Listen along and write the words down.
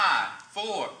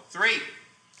4, 3.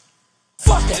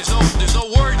 Fuck it. There's no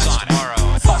words on it.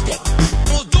 Tomorrow. Fuck it.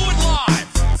 We'll do it live.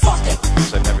 Fuck it.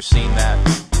 Because I've never seen that.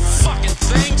 Fucking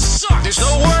thing sucks. There's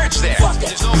no words there. Fuck it.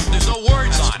 There's no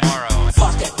words on it. Tomorrow.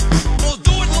 Fuck it. We'll do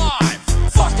it live.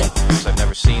 Fuck it. Because I've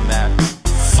never seen that.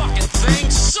 Fucking thing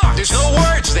sucks. There's no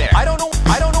words there. I don't know. Fuck.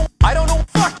 I don't know.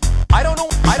 Fuck. I don't know.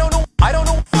 Fuck. I don't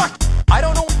know. Fuck. I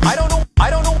don't know.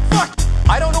 I don't know. Fuck.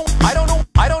 I don't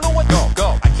know what.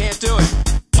 Go. I can't do it.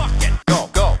 Fuck it. Go.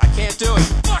 I can't do it.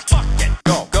 Fuck it.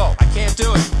 Go. I can't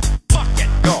do it. Fuck it.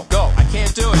 Go. I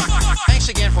can't do it. Thanks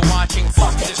again for watching.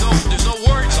 Fuck it. There's no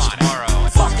words on it. Tomorrow.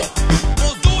 Fuck it.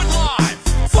 We'll do it live.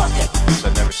 Fuck it. Because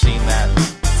I've never seen that.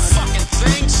 Fucking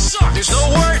thing sucks. There's no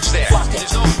words there. Fuck it.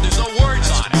 There's no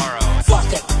words on it. Tomorrow.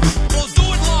 Fuck it. We'll do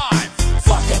it live.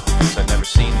 Fuck it. Because I've never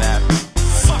seen that.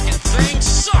 Fucking thing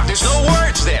sucks. There's no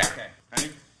words there. Ready?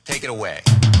 Take it away.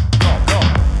 Go.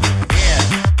 Yeah.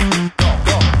 Go. Yeah.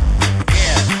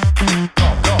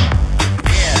 Go.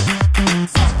 Yeah.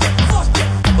 Fuck it. Fuck it.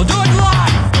 We'll do it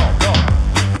live. Go.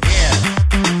 Yeah.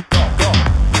 Go.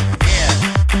 Yeah.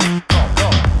 Go.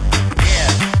 Yeah.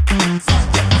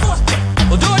 Fuck it. Fuck it.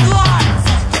 We'll do it live.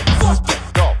 Fuck it.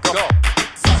 Go. Fuck it.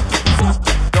 Fuck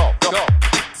it. Go. Fuck it.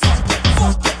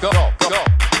 Fuck it. Go.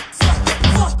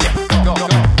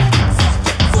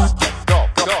 Fuck it. Fuck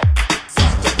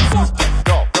it.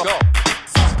 Go. Fuck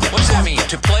it. What does that mean?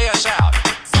 To play us out?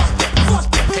 Fuck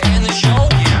it. To end the show?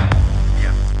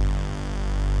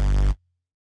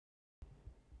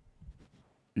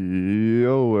 Yeah.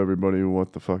 Yo, everybody,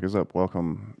 what the fuck is up?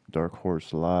 Welcome, Dark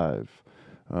Horse Live.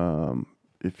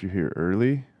 If you're here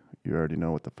early, you already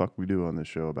know what the fuck we do on this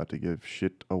show, about to give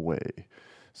shit away.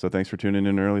 So thanks for tuning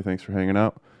in early, thanks for hanging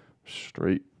out.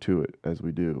 Straight to it, as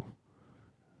we do.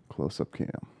 Close-up cam.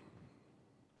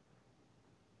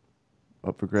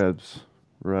 Up for grabs,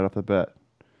 right off the bat.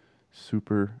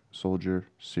 Super Soldier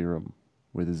Serum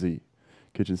with a Z.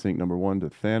 Kitchen sink number 1 to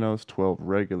Thanos, 12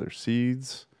 regular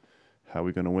seeds. How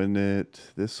we gonna win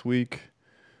it this week?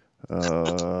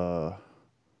 Let's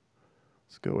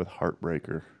go with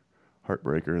Heartbreaker.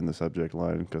 Heartbreaker in the subject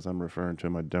line because I'm referring to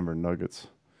my Denver Nuggets.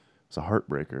 It's a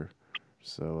heartbreaker.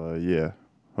 So yeah,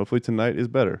 hopefully tonight is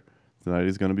better. Tonight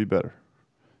is gonna be better.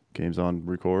 Game's on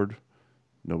record.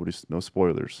 No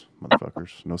spoilers,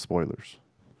 motherfuckers. No spoilers.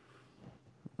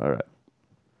 All right.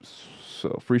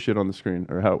 So free shit on the screen.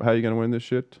 Or how you gonna win this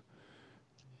shit?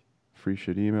 Free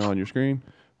shit email on your screen.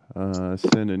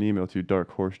 Send an email to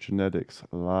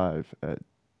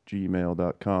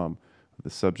darkhorsegeneticslive@gmail.com. The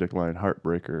subject line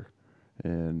Heartbreaker,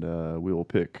 and we will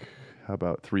pick. How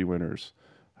about 3 winners?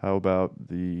 How about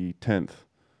the 10th,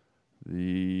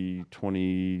 the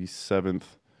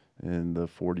 27th, and the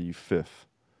 45th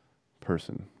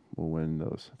person will win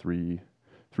those. Three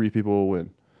people will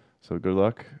win. So good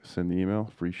luck. Send the email,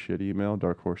 free shit email,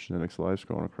 darkhorsegeneticslive,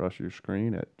 scrolling across your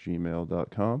screen at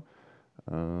gmail.com.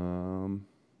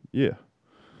 Yeah.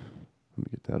 Let me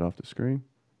get that off the screen.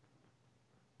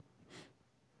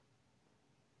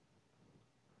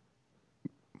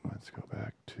 Let's go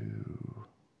back to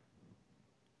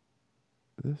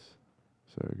this.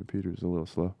 Sorry, computer's a little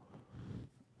slow.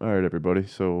 All right, everybody.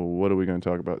 So what are we going to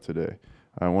talk about today?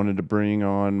 I wanted to bring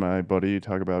on my buddy to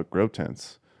talk about grow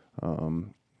tents.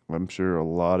 I'm sure a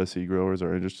lot of seed growers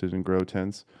are interested in grow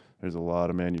tents. There's a lot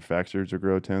of manufacturers of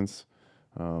grow tents.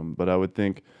 But I would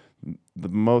think the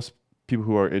most people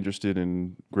who are interested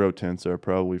in grow tents are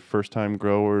probably first-time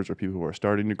growers or people who are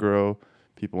starting to grow,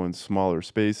 people in smaller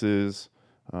spaces.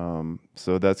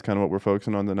 So that's kind of what we're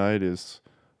focusing on tonight is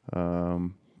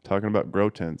talking about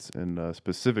grow tents. And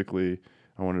specifically,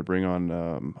 I wanted to bring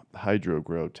on hydro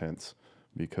grow tents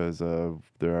because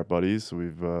they're our buddies.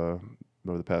 We've, over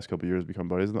the past couple of years, become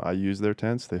buddies. I use their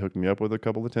tents. They hooked me up with a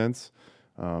couple of tents.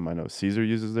 I know Caesar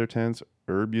uses their tents,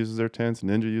 Herb uses their tents,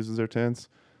 Ninja uses their tents.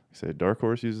 Like I say Dark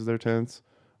Horse uses their tents.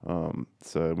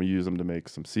 So we use them to make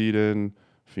some seed in,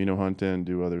 pheno hunt in,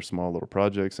 do other small little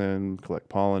projects in, collect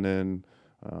pollen in.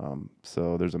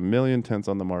 So there's a million tents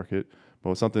on the market.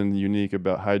 But something unique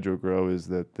about Hydro Grow is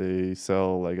that they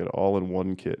sell like an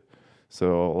all-in-one kit.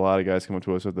 So a lot of guys come up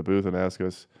to us at the booth and ask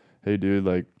us, "Hey, dude,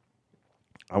 like,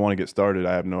 I want to get started.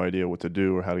 I have no idea what to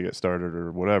do or how to get started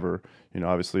or whatever." You know,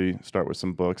 obviously start with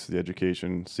some books, the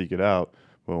education, seek it out.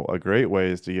 Well, a great way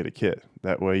is to get a kit.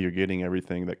 That way you're getting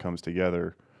everything that comes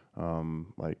together,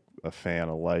 like a fan,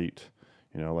 a light,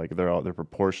 you know, like they're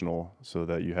proportional so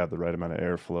that you have the right amount of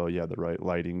airflow, you have the right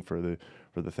lighting for the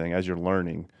thing as you're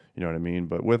learning, you know what I mean?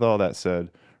 But with all that said,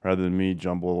 rather than me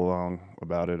jumble along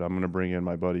about it, I'm going to bring in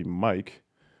my buddy Mike,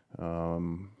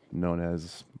 known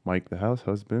as Mike the House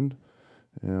Husband,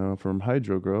 from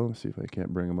Hydro Grow. Let's see if I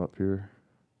can't bring him up here.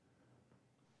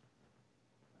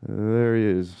 There he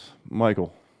is,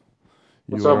 Michael.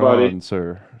 What's You up, are buddy? on,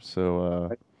 sir.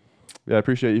 So, yeah, I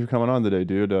appreciate you coming on today,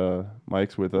 dude.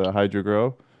 Mike's with Hydro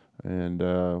Grow. And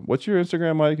what's your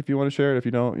Instagram, Mike? If you want to share it, if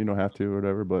you don't, you don't have to or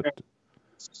whatever. But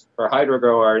For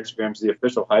HydroGrow, our Instagram is the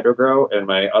official HydroGrow, and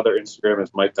my other Instagram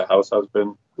is Mike the House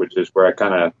Husband, which is where I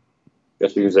kind of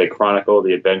guess you could say chronicle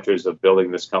the adventures of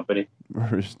building this company.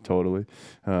 totally,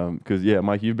 because yeah,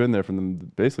 Mike, you've been there from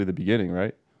basically the beginning,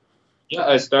 right? Yeah,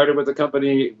 I started with the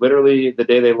company literally the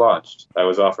day they launched. I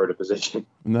was offered a position.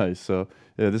 Nice. So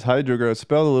yeah, this Hydro Grow is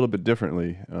spelled a little bit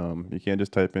differently. You can't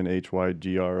just type in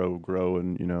HYGRO grow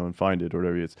and and find it or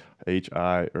whatever. It's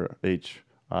HI or HIGH.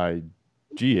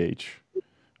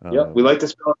 Yep, we like to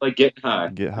spell it like getting high.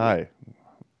 Get high,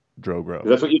 Dro Grow.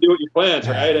 That's what you do with your plants,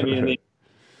 right? I mean,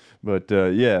 But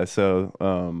yeah, so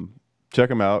check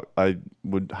them out. I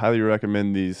would highly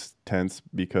recommend these tents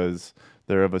because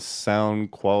they're of a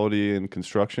sound quality and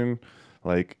construction.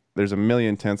 Like there's a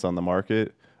million tents on the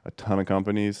market, a ton of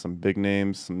companies, some big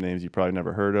names, some names you probably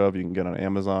never heard of. You can get on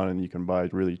Amazon and you can buy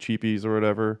really cheapies or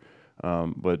whatever.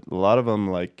 But a lot of them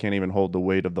like can't even hold the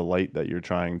weight of the light that you're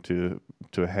trying to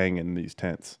hang in these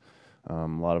tents. A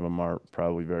lot of them are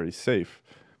probably very safe.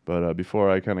 But before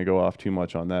I kind of go off too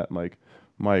much on that, Mike,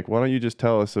 why don't you just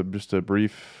tell us just a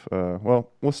brief?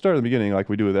 Well, we'll start at the beginning, like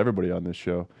we do with everybody on this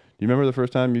show. Do you remember the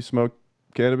first time you smoked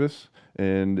cannabis?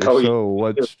 And if so,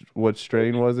 what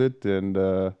strain was it? And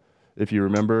if you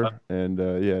remember, and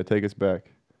yeah, take us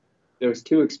back. there was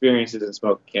two experiences in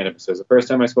smoking cannabis. There was the first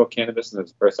time I smoked cannabis, and there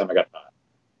was the first time I got high.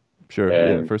 Sure.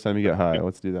 And- Yeah. First time you get high.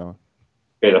 Let's do that one.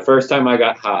 Okay, the first time I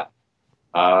got high.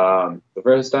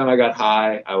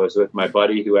 I was with my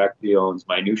buddy who actually owns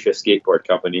Minutia Skateboard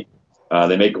Company.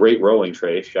 They make great rolling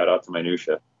trays. Shout out to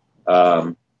Minutia.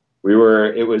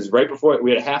 It was right before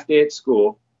we had a half day at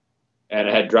school, and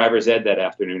I had driver's ed that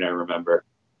afternoon, I remember.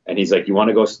 And he's like, "You want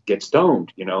to go get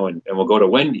stoned, and we'll go to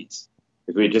Wendy's."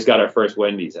 Because we had just got our first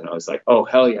Wendy's, and I was like, "Oh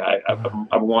hell yeah,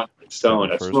 I want to get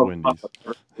stoned." I First smoked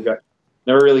Wendy's.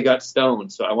 never really got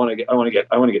stoned, so I want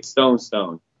to get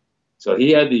stoned. So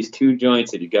he had these two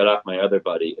joints that he got off my other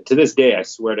buddy. And to this day, I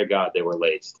swear to God, they were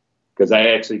laced, because I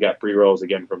actually got pre-rolls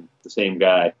again from the same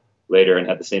guy later and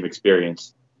had the same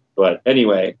experience. But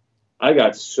anyway, I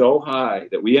got so high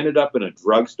that we ended up in a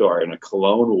drugstore in a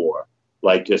cologne war,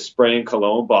 like just spraying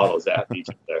cologne bottles at each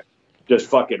other, just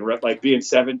fucking like being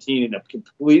 17 and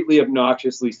completely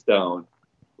obnoxiously stoned,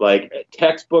 like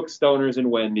textbook stoners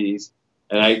in Wendy's.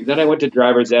 And then I went to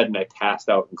driver's ed and I passed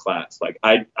out in class. Like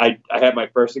I had my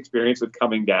first experience with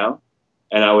coming down,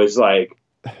 and I was like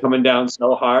coming down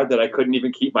so hard that I couldn't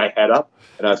even keep my head up.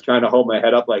 And I was trying to hold my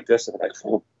head up like this, and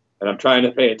I'm trying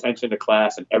to pay attention to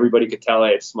class, and everybody could tell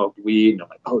I had smoked weed. And I'm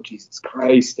like, oh Jesus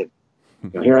Christ! And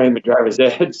here I am at driver's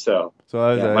ed. So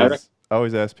I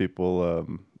always ask people,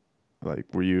 like,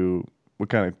 what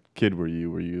kind of kid were you?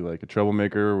 Were you like a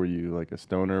troublemaker? Were you like a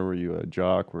stoner? Were you a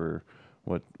jock?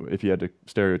 What if you had to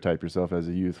stereotype yourself as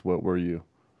a youth? What were you?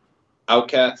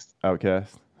 outcast.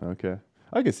 Outcast. Okay,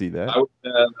 I could see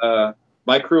that.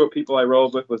 My crew of people I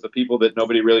rolled with was the people that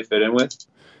nobody really fit in with.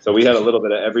 So we had a little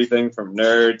bit of everything, from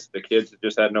nerds to kids that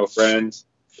just had no friends,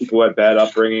 people who had bad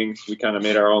upbringings. We kind of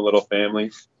made our own little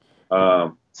family.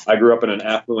 I grew up in an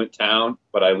affluent town,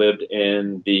 but I lived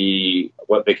in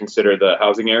what they consider the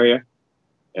housing area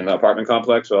in the apartment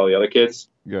complex with all the other kids.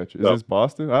 Gotcha. Is this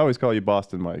Boston? I always call you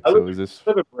Boston, Mike. I So live- is this? I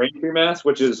live in Braintree, Mass,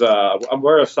 which is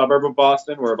we're a suburb of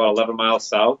Boston. We're about 11 miles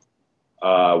south.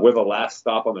 We're the last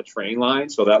stop on the train line,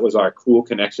 so that was our cool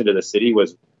connection to the city.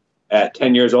 Was at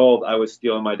 10 years old, I was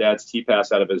stealing my dad's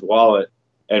T-Pass out of his wallet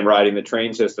and riding the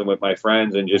train system with my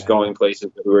friends and just going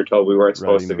places that we were told we weren't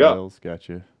supposed to Riding the go. rails.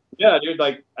 Gotcha. Yeah, dude,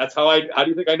 like that's how do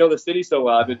you think I know the city so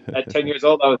well? At 10 years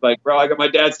old, I was like, bro, I got my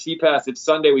dad's T-Pass. It's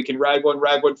Sunday. We can ride one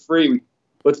free.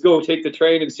 Let's go take the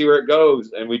train and see where it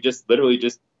goes. And we just literally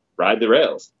just ride the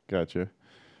rails. Gotcha.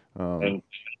 And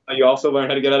you also learn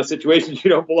how to get out of situations you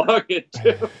don't belong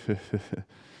into.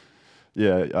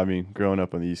 Yeah, I mean, growing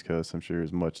up on the East Coast, I'm sure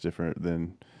is much different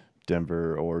than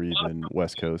Denver or even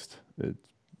West Coast. It's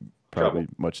probably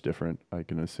much different, I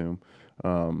can assume.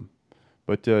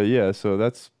 But yeah, so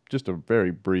that's just a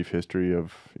very brief history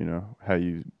of how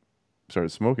you started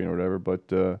smoking or whatever.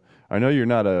 But I know you're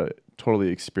not a totally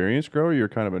experienced grower; you're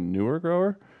kind of a newer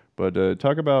grower. But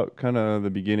talk about kind of the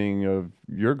beginning of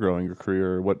your growing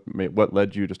career. What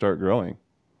led you to start growing?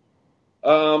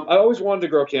 I always wanted to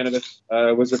grow cannabis.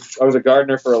 I was a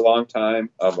gardener for a long time.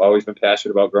 I've always been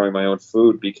passionate about growing my own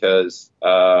food because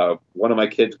one of my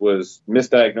kids was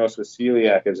misdiagnosed with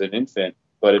celiac as an infant,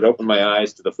 but it opened my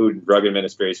eyes to the Food and Drug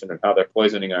Administration and how they're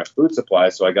poisoning our food supply.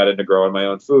 So I got into growing my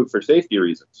own food for safety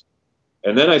reasons.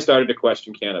 And then I started to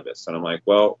question cannabis, and I'm like,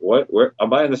 well, I'm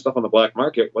buying this stuff on the black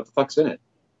market. What the fuck's in it?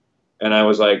 And I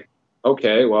was like,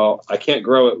 okay, well, I can't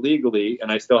grow it legally,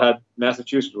 and I still had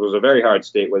Massachusetts was a very hard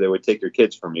state where they would take your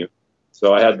kids from you.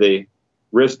 So I had the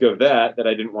risk of that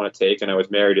I didn't want to take, and I was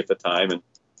married at the time, and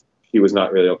he was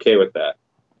not really okay with that.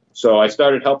 So I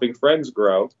started helping friends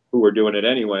grow who were doing it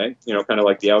anyway, kind of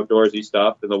like the outdoorsy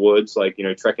stuff in the woods, like,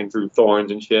 trekking through thorns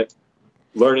and shit,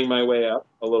 learning my way up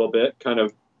a little bit, kind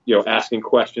of, asking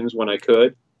questions when I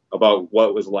could about what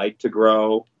it was like to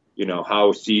grow,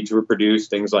 how seeds were produced,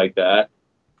 things like that.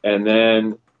 And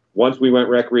then once we went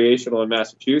recreational in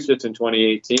Massachusetts in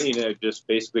 2018, I just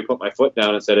basically put my foot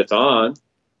down and said, it's on.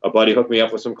 A buddy hooked me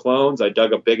up with some clones. I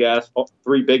dug a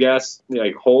three big ass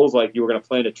holes like you were going to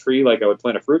plant a tree, like I would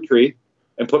plant a fruit tree,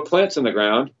 and put plants in the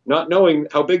ground, not knowing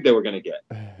how big they were going to get.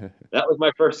 That was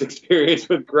my first experience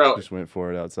with growing. Just went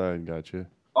for it outside and got you.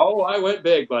 Oh, I went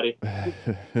big, buddy. I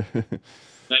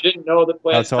didn't know the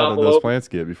plants. How tall did those plants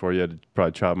get before you had to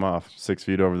probably chop them off? 6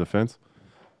 feet over the fence?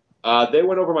 They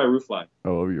went over my roof line.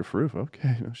 Oh, over your roof?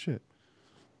 Okay, no shit.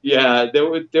 Yeah,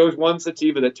 there was one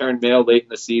sativa that turned male late in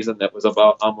the season that was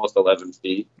about almost 11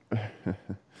 feet.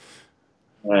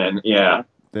 And yeah.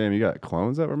 Damn, you got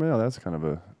clones that were male? That's kind of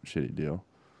a shitty deal.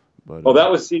 But that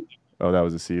was seed. Oh, that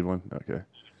was a seed one? Okay.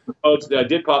 Oh, I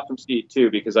did pop some seed too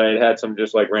because I had some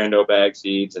just like rando bag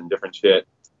seeds and different shit.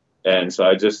 And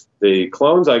so the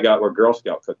clones I got were Girl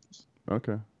Scout cookies.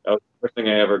 Okay. That was the first thing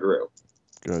I ever grew.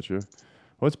 Gotcha.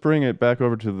 Let's bring it back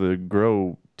over to the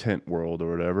grow tent world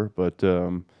or whatever. But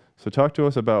so talk to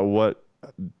us about what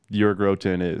your grow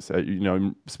tent is.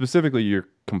 Specifically your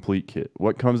complete kit.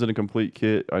 What comes in a complete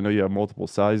kit? I know you have multiple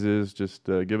sizes. Just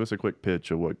give us a quick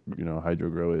pitch of what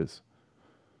HydroGrow is.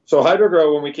 So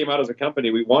HydroGrow, when we came out as a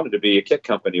company, we wanted to be a kit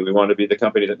company. We wanted to be the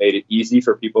company that made it easy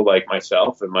for people like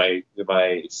myself and my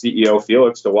CEO,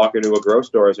 Felix, to walk into a grow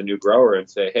store as a new grower and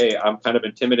say, hey, I'm kind of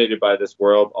intimidated by this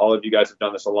world. All of you guys have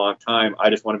done this a long time. I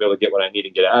just want to be able to get what I need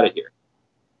and get out of here.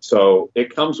 So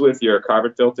it comes with your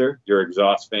carbon filter, your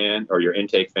exhaust fan or your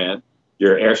intake fan,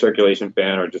 your air circulation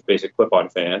fan or just basic clip-on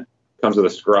fan. It comes with a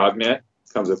scrog net,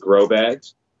 comes with grow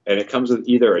bags, and it comes with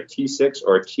either a T6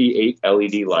 or a T8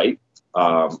 LED light.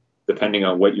 Depending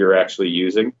on what you're actually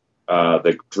using,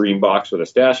 the Dream Box or the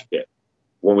Stash Kit.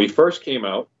 When we first came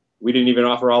out, we didn't even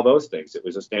offer all those things. It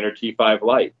was a standard T5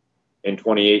 light. In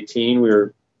 2018, we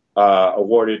were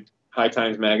awarded High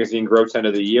Times Magazine Grow Tent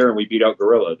of the Year, and we beat out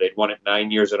Gorilla. They'd won it 9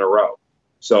 years in a row.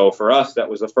 So for us, that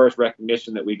was the first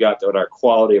recognition that we got that our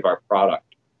quality of our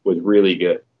product was really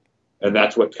good. And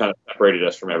that's what kind of separated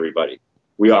us from everybody.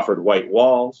 We offered white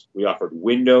walls. We offered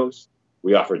windows.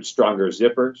 We offered stronger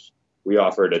zippers. We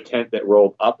offered a tent that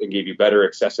rolled up and gave you better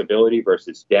accessibility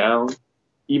versus down.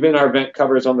 Even our vent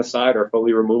covers on the side are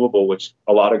fully removable, which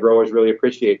a lot of growers really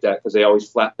appreciate that because they always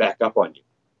flap back up on you.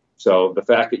 So the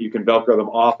fact that you can Velcro them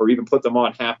off or even put them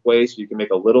on halfway so you can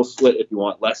make a little slit if you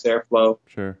want less airflow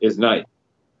is nice.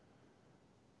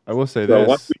 I will say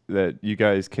that you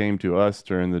guys came to us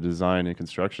during the design and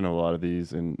construction of a lot of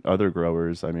these and other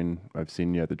growers. I mean, I've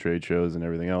seen you at the trade shows and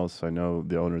everything else. I know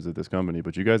the owners of this company,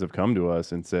 but you guys have come to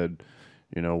us and said,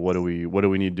 what do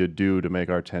we need to do to make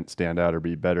our tent stand out or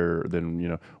be better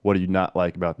than, what do you not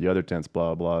like about the other tents,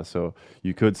 blah, blah. So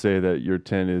you could say that your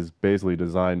tent is basically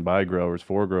designed by growers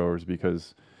for growers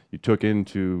because you took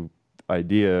into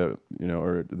idea,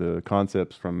 or the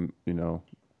concepts from,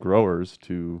 growers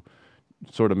to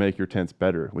sort of make your tents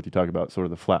better. What you talk about, sort of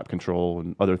the flap control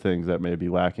and other things that may be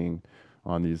lacking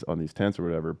on these tents or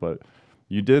whatever. But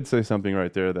you did say something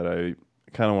right there that I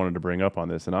kind of wanted to bring up on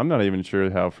this, and I'm not even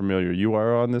sure how familiar you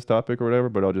are on this topic or whatever,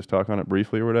 but I'll just talk on it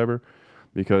briefly or whatever,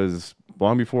 because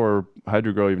long before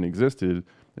HydroGrow even existed,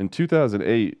 in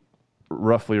 2008,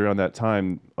 roughly around that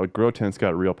time, grow tents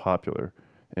got real popular,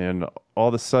 and all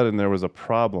of a sudden there was a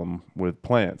problem with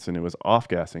plants, and it was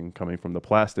off-gassing coming from the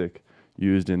plastic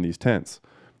used in these tents.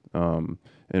 And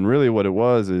really what it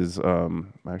was is, I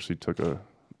actually took a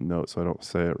note so I don't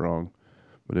say it wrong,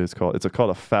 but it's called a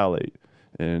phthalate.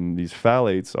 And these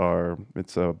phthalates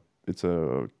it's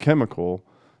a chemical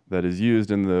that is used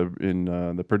in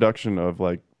the production of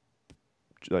like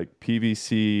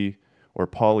PVC or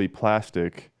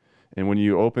polyplastic. And when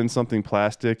you open something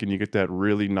plastic and you get that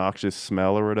really noxious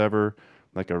smell or whatever,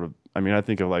 I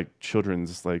think of like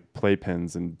children's like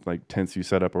playpens and like tents you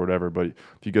set up or whatever, but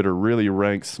if you get a really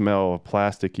rank smell of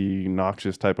plasticky,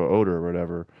 noxious type of odor or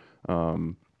whatever,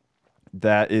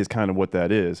 that is kind of what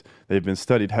that is. They've been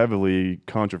studied heavily,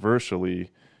 controversially,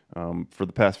 for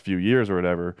the past few years or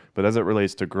whatever, but as it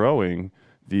relates to growing,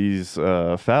 these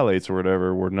phthalates or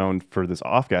whatever were known for this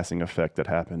off-gassing effect that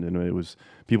happened, and it was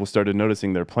people started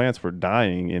noticing their plants were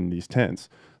dying in these tents.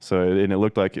 So and it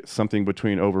looked like something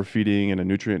between overfeeding and a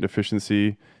nutrient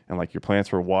deficiency, and like your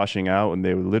plants were washing out, and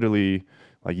they would literally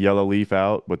like yellow leaf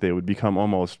out, but they would become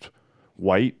almost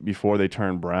white before they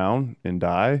turn brown and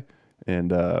die.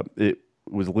 And it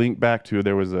was linked back to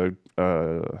there was a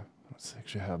let's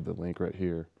actually have the link right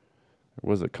here. There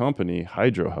was a company,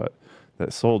 Hydro Hut,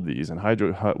 that sold these, and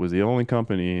Hydro Hut was the only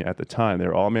company at the time.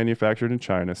 They're all manufactured in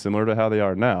China, similar to how they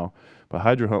are now. But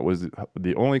Hydro Hut was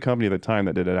the only company at the time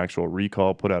that did an actual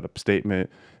recall, put out a statement,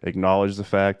 acknowledged the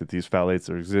fact that these phthalates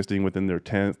are existing within their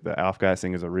tent, that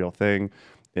off-gassing is a real thing.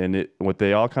 And what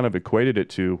they all kind of equated it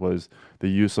to was the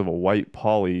use of a white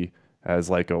poly as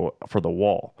like for the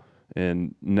wall.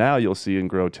 And now you'll see in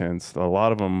grow tents, a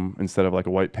lot of them, instead of like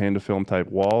a white panda film type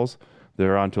walls,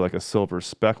 they're onto like a silver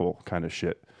speckle kind of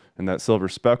shit. And that silver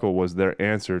speckle was their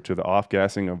answer to the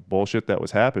off-gassing of bullshit that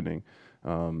was happening.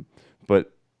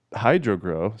 But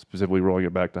HydroGrow, specifically rolling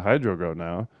it back to HydroGrow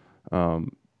now,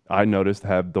 I noticed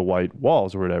have the white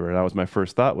walls or whatever. And that was my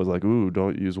first thought was like, ooh,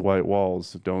 don't use white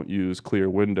walls. Don't use clear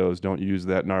windows. Don't use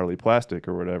that gnarly plastic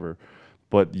or whatever.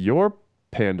 But your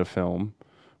panda film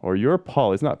or your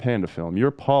poly, it's not panda film, your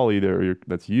poly there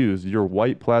that's used, your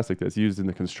white plastic that's used in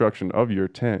the construction of your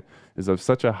tent is of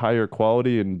such a higher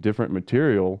quality and different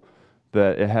material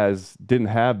that it didn't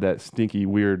have that stinky,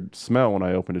 weird smell when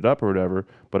I opened it up or whatever.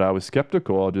 But I was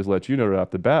skeptical. I'll just let you know right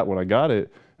off the bat when I got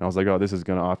it. And I was like, oh, this is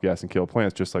going to off-gas and kill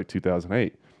plants just like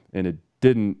 2008. And it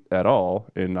didn't at all.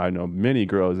 And I know many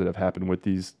grows that have happened with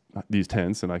these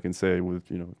tents. And I can say with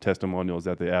testimonials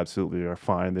that they absolutely are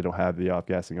fine. They don't have the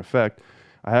off-gassing effect.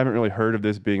 I haven't really heard of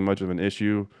this being much of an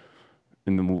issue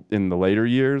in the later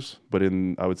years. But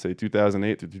in, I would say,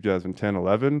 2008 to 2010,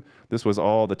 11, this was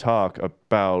all the talk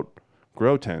about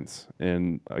grow tents.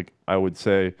 And I would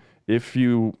say if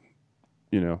you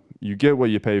get what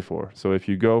you pay for. So if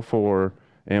you go for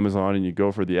Amazon and you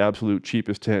go for the absolute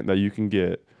cheapest tent that you can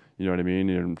get, you know what I mean,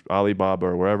 in Alibaba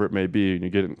or wherever it may be, and you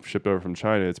get it shipped over from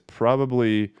China, it's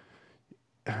probably,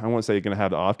 I won't say going to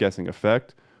have the off-gassing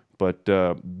effect, but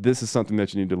this is something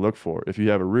that you need to look for. If you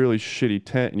have a really shitty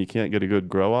tent and you can't get a good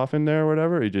grow off in there or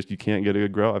whatever, you can't get a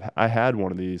good grow. I had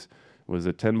one of these. It was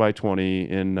a 10 by 20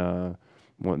 in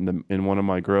one of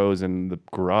my grows in the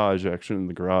garage, actually in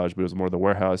the garage, but it was more the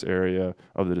warehouse area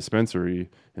of the dispensary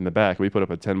in the back. We put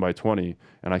up a 10 by 20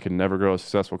 and I could never grow a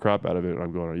successful crop out of it. And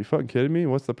I'm going, are you fucking kidding me?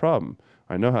 What's the problem?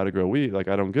 I know how to grow wheat. Like,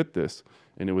 I don't get this.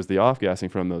 And it was the off-gassing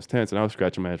from those tents, and I was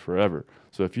scratching my head forever.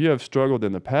 So if you have struggled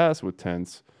in the past with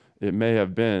tents, it may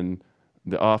have been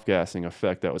the off-gassing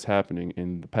effect that was happening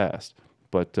in the past.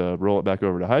 But roll it back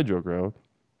over to HydroGrow.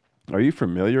 Are you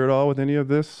familiar at all with any of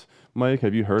this, Mike?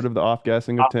 Have you heard of the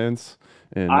off-gassing of tents?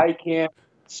 And I can't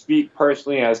speak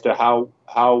personally as to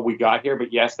how we got here,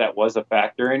 but yes, that was a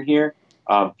factor in here.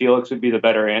 Felix would be the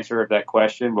better answer of that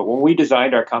question. But when we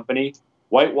designed our company,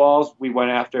 white walls we went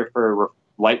after for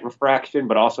light refraction,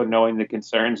 but also knowing the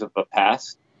concerns of the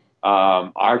past.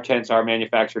 Our tents are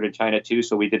manufactured in China too,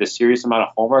 so we did a serious amount of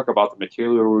homework about the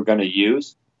material we were going to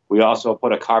use. We also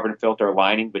put a carbon filter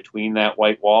lining between that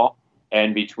white wall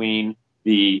and between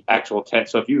the actual tent.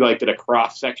 So if you did a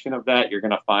cross section of that, you're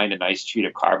going to find a nice sheet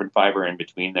of carbon fiber in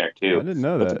between there too. I didn't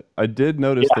know that. I did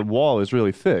notice the wall is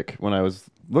really thick when I was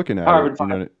looking at carbon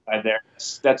it. Fiber there.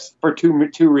 That's for two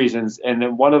reasons, and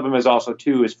then one of them is also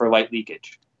is for light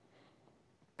leakage.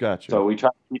 Gotcha. So we try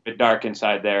to keep it dark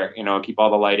inside there, keep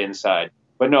all the light inside.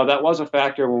 But no, that was a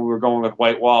factor when we were going with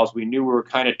white walls. We knew we were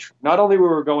kind of not only we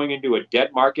were going into a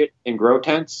dead market in grow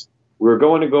tents. We were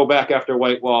going to go back after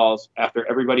white walls after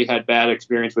everybody had bad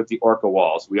experience with the Orca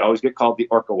walls. We always get called the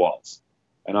Orca walls.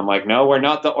 And I'm like, no, we're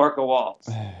not the Orca walls.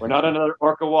 We're not another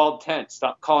Orca walled tent.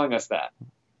 Stop calling us that.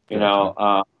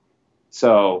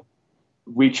 So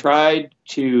we tried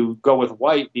to go with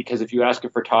white because if you ask a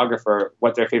photographer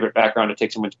what their favorite background to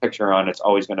take someone's picture on, it's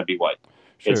always going to be white.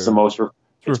 Sure. It's the most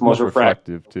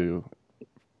refractive too.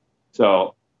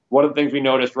 So one of the things we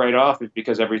noticed right off is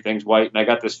because everything's white, and I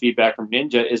got this feedback from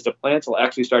Ninja, is the plants will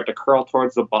actually start to curl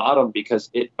towards the bottom because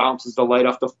it bounces the light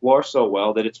off the floor so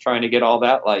well that it's trying to get all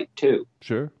that light too.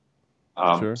 Sure.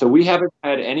 So we haven't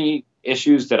had any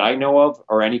issues that I know of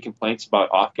or any complaints about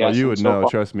off-gassing. Well, you would know,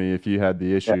 trust me, if you had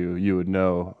the issue, you would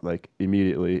know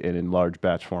immediately and in large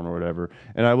batch form or whatever.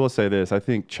 And I will say this, I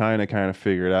think China kind of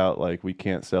figured out we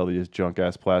can't sell these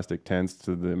junk-ass plastic tents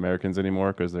to the Americans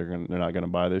anymore because they're not going to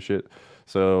buy this shit.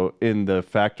 So in the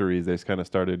factories, they kind of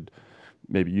started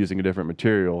maybe using a different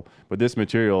material. But this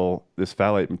material, this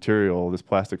phthalate material, this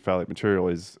plastic phthalate material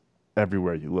is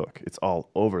everywhere you look. It's all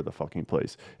over the fucking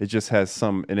place. It just has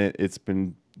some, and it's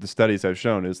been, the studies have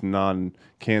shown is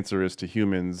non-cancerous to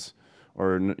humans,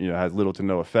 or has little to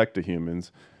no effect to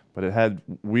humans, but it had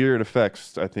weird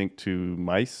effects, I think, to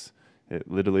mice. It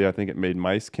literally, I think it made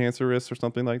mice cancerous or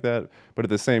something like that. But at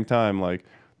the same time, like,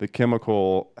 the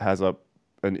chemical has an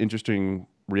interesting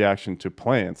reaction to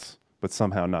plants, but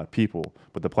somehow not people.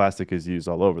 But the plastic is used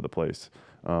all over the place.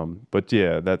 But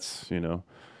yeah, that's,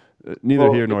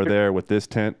 neither here nor there with this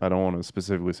tent. I don't want to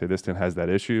specifically say this tent has that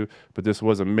issue, but this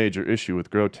was a major issue with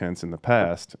grow tents in the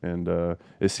past. And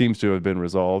it seems to have been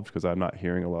resolved because I'm not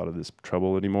hearing a lot of this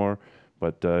trouble anymore.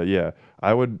 But yeah,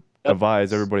 I would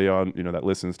advise everybody on, that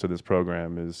listens to this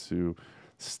program is to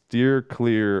steer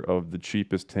clear of the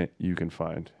cheapest tent you can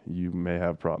find. You may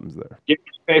have problems there. Get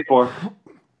what you pay for.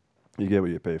 You get what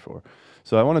you pay for.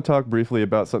 So I want to talk briefly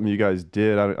about something you guys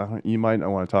did. You might not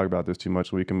want to talk about this too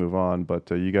much, so we can move on. But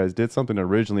you guys did something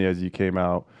originally as you came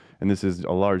out, and this is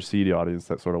a large seed audience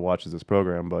that sort of watches this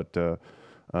program. But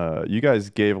you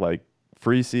guys gave like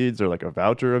free seeds or like a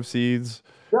voucher of seeds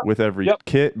with every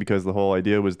kit, because the whole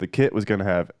idea was the kit was going to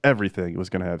have everything. It was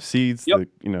going to have seeds,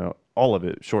 all of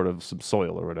it, short of some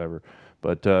soil or whatever.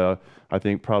 But I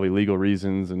think probably legal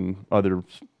reasons and other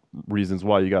reasons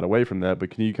why you got away from that. But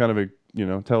can you kind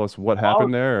of tell us what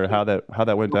happened there, or how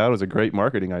that went down? It was a great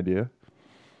marketing idea.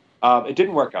 It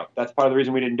didn't work out. That's part of the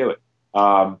reason we didn't do it.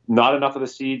 Not enough of the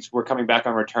seeds were coming back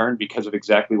on return because of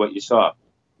exactly what you saw.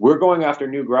 We're going after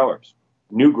new growers.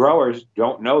 New growers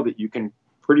don't know that you can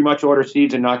pretty much order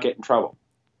seeds and not get in trouble.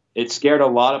 It scared a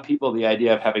lot of people, the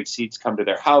idea of having seeds come to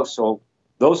their house. So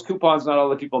those coupons, not all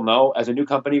the people know. As a new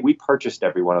company, we purchased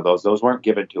every one of those. Those weren't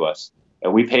given to us.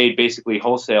 And we paid basically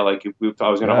wholesale, like if I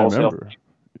was going to wholesale.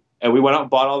 And we went out and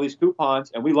bought all these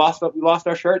coupons, and we lost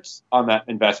our shirts on that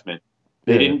investment.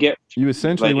 They didn't get. You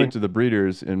essentially went to the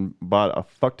breeders and bought a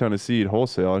fuck ton of seed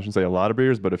wholesale. I shouldn't say a lot of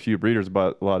breeders, but a few breeders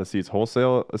bought a lot of seeds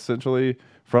wholesale, essentially,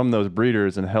 from those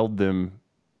breeders, and held them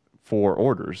for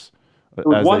orders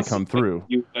as they come through.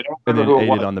 And then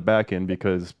aided on the back end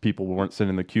because people weren't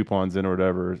sending the coupons in or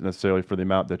whatever necessarily for the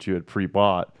amount that you had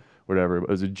pre-bought, whatever. It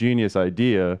was a genius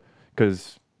idea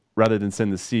because rather than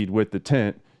send the seed with the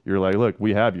tent, you're like, look,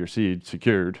 we have your seed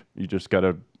secured. You just got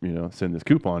to, send this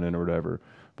coupon in or whatever.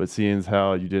 But seeing as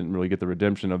how you didn't really get the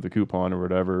redemption of the coupon or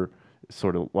whatever,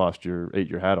 sort of ate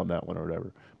your hat on that one or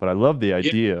whatever. But I love the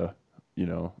idea,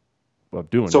 of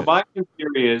doing it. So my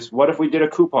theory is, what if we did a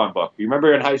coupon book? You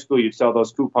remember in high school you'd sell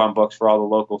those coupon books for all the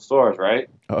local stores, right?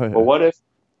 Oh, yeah. Well,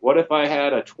 what if I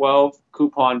had a 12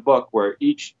 coupon book where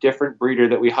each different breeder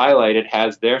that we highlighted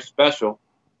has their special,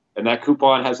 and that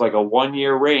coupon has like a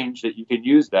 1-year range that you can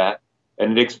use that,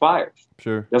 and it expires.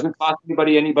 Sure. It doesn't cost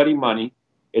anybody money.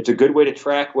 It's a good way to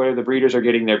track where the breeders are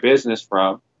getting their business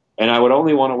from. And I would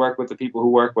only want to work with the people who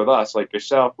work with us, like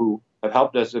yourself, who have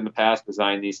helped us in the past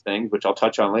design these things, which I'll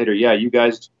touch on later. Yeah, you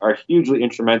guys are hugely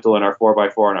instrumental in our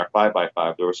 4x4 and our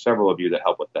 5x5. There were several of you that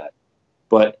helped with that.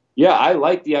 But yeah, I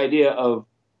like the idea of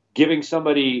giving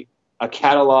somebody a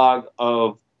catalog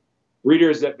of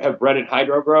breeders that have bred in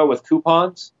hydrogrow with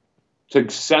coupons to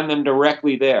send them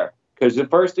directly there. Because the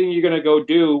first thing you're going to go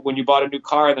do when you bought a new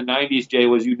car in the 90s, Jay,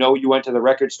 was you went to the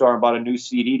record store and bought a new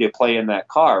CD to play in that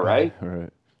car, right? Right.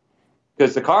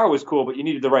 Because the car was cool, but you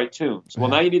needed the right tunes. Well,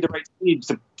 now you need the right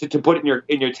seeds to put in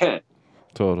your tent.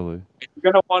 Totally.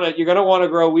 You're gonna want to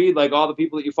grow weed like all the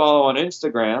people that you follow on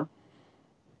Instagram,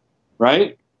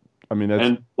 right? I mean,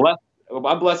 I'm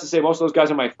blessed to say most of those guys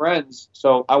are my friends,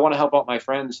 so I want to help out my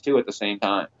friends too at the same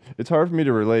time. It's hard for me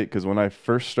to relate because when I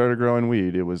first started growing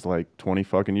weed, it was like 20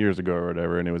 fucking years ago or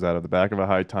whatever, and it was out of the back of a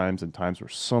High Times, and times were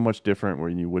so much different where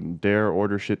you wouldn't dare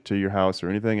order shit to your house or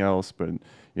anything else. But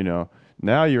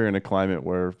now you're in a climate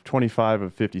where 25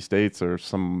 of 50 states or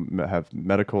some have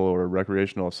medical or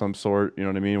recreational of some sort. You know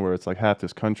what I mean? Where it's like half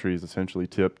this country is essentially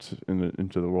tipped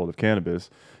into the world of cannabis,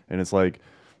 and it's like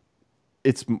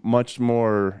it's much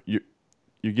more.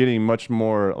 You're getting much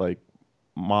more like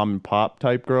mom and pop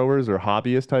type growers or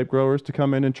hobbyist type growers to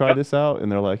come in and try this out.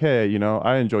 And they're like, hey,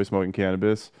 I enjoy smoking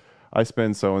cannabis. I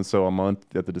spend so-and-so a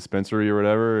month at the dispensary or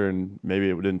whatever, and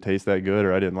maybe it didn't taste that good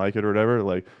or I didn't like it or whatever.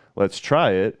 Like, let's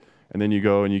try it. And then you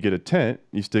go and you get a tent,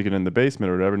 you stick it in the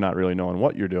basement or whatever, not really knowing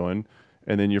what you're doing.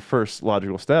 And then your first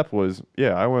logical step was,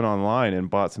 I went online and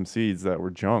bought some seeds that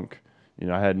were junk.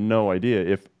 I had no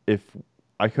idea. If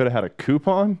I could have had a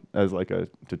coupon as like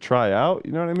to try out,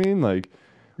 you know what I mean? Like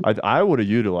I would have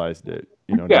utilized it,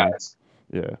 Yes.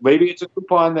 Yeah. Maybe it's a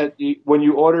coupon that when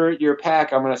you order your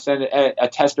pack, I'm going to send a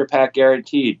tester pack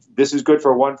guaranteed. This is good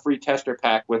for 1 free tester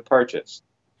pack with purchase,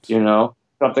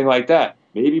 something like that.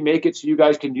 Maybe make it so you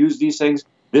guys can use these things.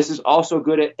 This is also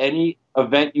good at any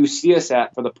event you see us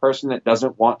at for the person that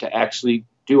doesn't want to actually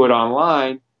do it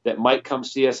online, that might come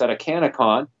see us at a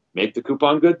CannaCon. Make the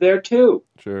coupon good there too.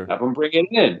 Sure. Have them bring it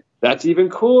in. That's even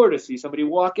cooler to see somebody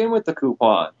walk in with the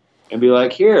coupon and be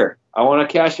like, here, I want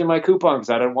to cash in my coupon because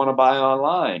I don't want to buy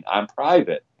online. I'm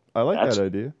private. I like That's- that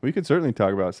idea. We could certainly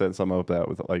talk about setting something up that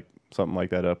with like something like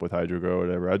that up with HydroGrow or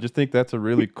whatever. I just think that's a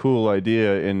really cool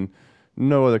idea, and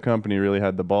no other company really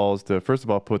had the balls to first of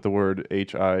all put the word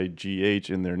HIGH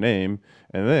in their name,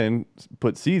 and then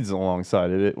put seeds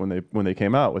alongside of it when they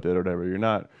came out with it or whatever. You're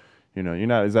not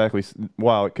exactly,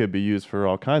 while it could be used for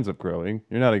all kinds of growing,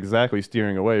 you're not exactly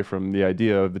steering away from the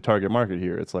idea of the target market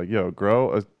here. It's like,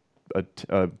 grow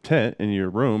a tent in your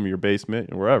room, your basement,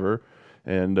 and wherever,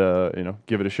 and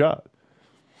give it a shot.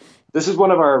 This is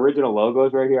one of our original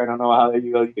logos right here. I don't know how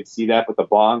you could see that with the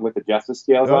bong with the justice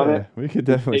scales on it. We could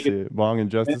definitely see it. Bong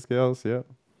and justice scales, yeah.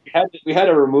 We had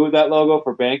to remove that logo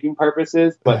for banking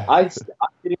purposes, but I'm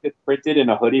getting this printed in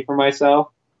a hoodie for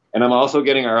myself, and I'm also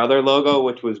getting our other logo,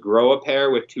 which was grow a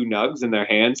pair with two nugs in their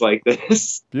hands like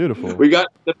this. Beautiful. We got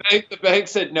the bank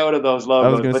said no to those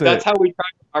logos, but say, that's how we try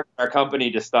to market our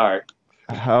company to start.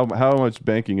 How much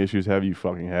banking issues have you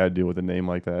fucking had deal with a name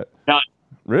like that? None.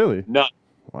 Really? None.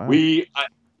 Wow. Way.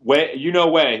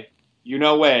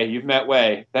 You've met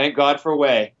Way. Thank God for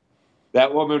Way.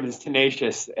 That woman is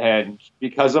tenacious, and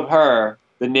because of her,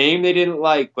 the name they didn't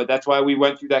like, but that's why we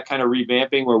went through that kind of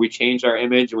revamping where we changed our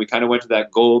image and we kind of went to that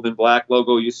gold and black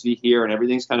logo you see here, and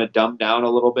everything's kind of dumbed down a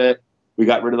little bit. We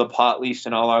got rid of the pot leash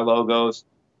in all our logos.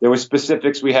 There were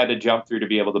specifics we had to jump through to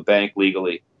be able to bank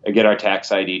legally and get our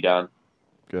tax ID done.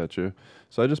 Gotcha.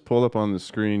 So I just pulled up on the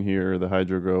screen here the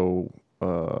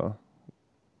HydroGrow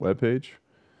webpage.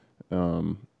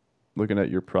 Looking at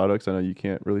your products, I know you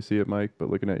can't really see it, Mike, but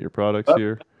looking at your products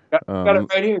here. Got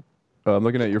it right here. I'm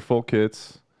looking at your full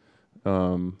kits.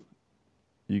 You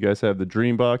guys have the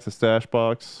Dream Box, the Stash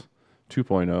Box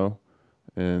 2.0,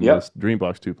 and Yep. the Dream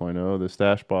Box 2.0, the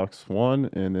Stash Box 1,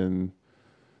 and then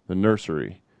the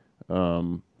Nursery.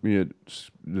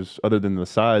 Just other than the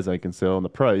size I can sell and the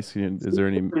price, is there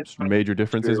any major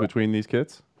differences between these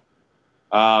kits?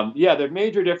 The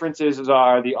major differences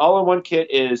are the all-in-one kit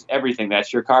is everything.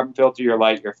 That's your carbon filter, your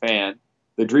light, your fan.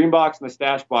 The Dream Box and the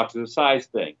Stash Box is a size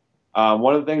thing.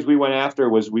 One of the things we went after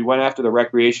the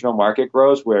recreational market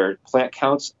grows where plant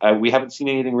counts, we haven't seen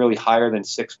anything really higher than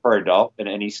 6 per adult in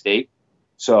any state.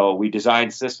 So we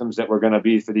designed systems that were going to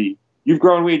be for you've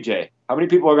grown weed, Jay. How many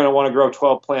people are going to want to grow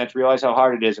 12 plants, realize how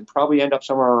hard it is, and probably end up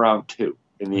somewhere around 2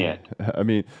 in the end? I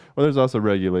mean, well, there's also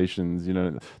regulations.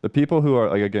 The people who are,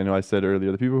 like, again, I said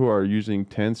earlier, the people who are using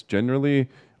tents generally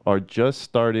are just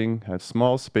starting, have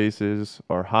small spaces,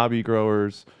 are hobby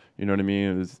growers. You know what I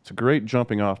mean? It's a great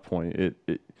jumping off point.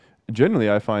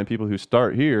 Generally, I find people who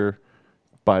start here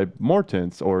buy more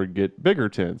tents or get bigger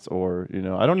tents, or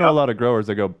I don't know a lot of growers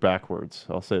that go backwards.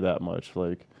 I'll say that much.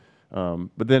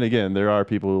 But then again, there are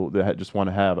people that just want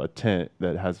to have a tent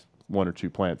that has 1 or 2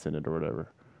 plants in it or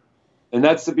whatever. And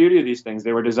that's the beauty of these things.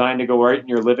 They were designed to go right in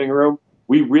your living room.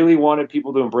 We really wanted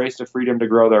people to embrace the freedom to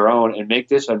grow their own and make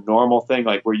this a normal thing,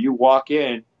 like where you walk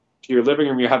in to your living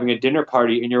room, you're having a dinner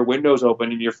party and your window's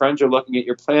open and your friends are looking at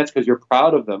your plants because you're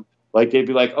proud of them. Like they'd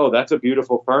be like, oh, that's a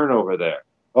beautiful fern over there.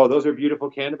 Oh, those are beautiful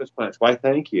cannabis plants. Why,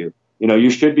 thank you. You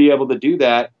should be able to do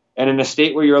that. And in a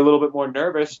state where you're a little bit more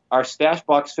nervous, our Stash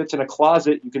Box fits in a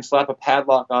closet. You can slap a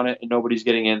padlock on it and nobody's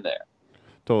getting in there.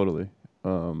 Totally.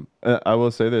 I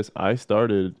will say this. I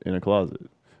started in a closet.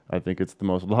 I think it's the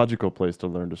most logical place to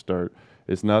learn to start.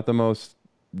 It's not the most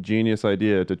genius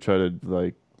idea to try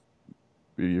to,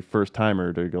 be your first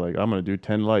timer to go, I'm going to do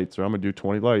 10 lights, or I'm going to do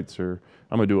 20 lights, or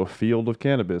I'm going to do a field of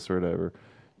cannabis or whatever.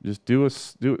 Just do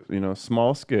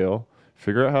small scale,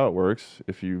 figure out how it works.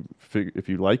 If you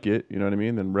like it, you know what I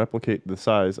mean, then replicate the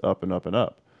size up and up and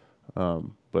up.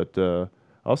 But I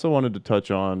also wanted to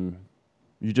touch on,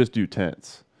 you just do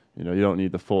tents. You don't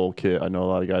need the full kit. I know a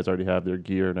lot of guys already have their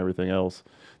gear and everything else.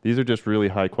 These are just really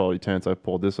high quality tents. I've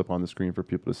pulled this up on the screen for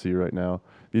people to see right now.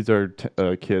 These are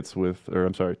tents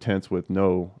with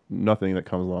nothing that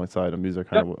comes alongside them. These are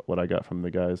kind of what I got from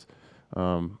the guys.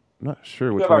 I'm not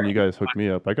sure which one you guys hooked me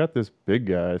up. I got this big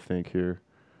guy, I think, here.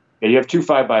 Yeah, you have 2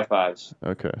 5x5s.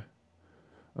 Okay.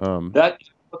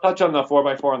 We'll touch on the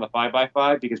 4x4 and the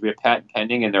 5x5 because we have patent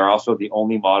pending, and they're also the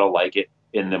only model like it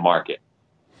in the market.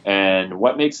 And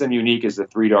what makes them unique is the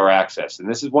 3-door access. And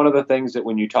this is one of the things that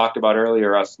when you talked about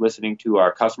earlier, us listening to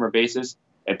our customer bases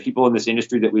and people in this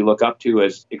industry that we look up to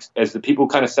as the people who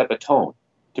kind of set the tone.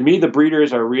 To me, the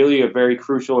breeders are really a very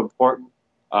crucial, important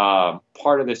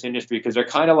part of this industry because they're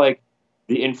kind of like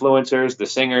the influencers, the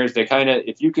singers, they kind of,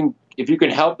 if you can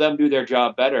help them do their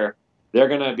job better, they're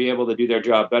going to be able to do their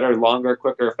job better, longer,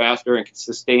 quicker, faster, and can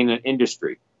sustain an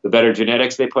industry. The better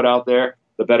genetics they put out there,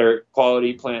 the better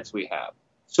quality plants we have.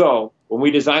 So when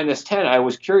we designed this tent, I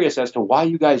was curious as to why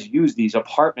you guys use these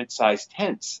apartment-sized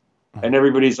tents. And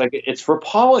everybody's like, it's for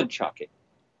pollen chucking.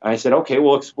 And I said, okay,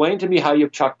 well, explain to me how you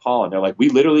chuck pollen. They're like, we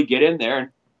literally get in there and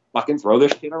fucking throw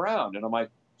this shit around. And I'm like,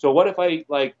 so what if I,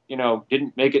 like, you know,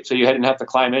 didn't make it so you didn't have to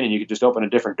climb in and you could just open a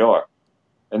different door?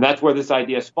 And that's where this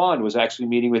idea spawned, was actually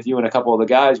meeting with you and a couple of the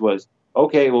guys was,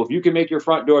 okay, well, if you can make your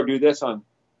front door do this on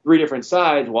 3 different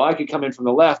sides, well, I could come in from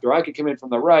the left or I could come in from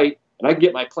the right, and I can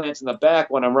get my plants in the back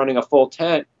when I'm running a full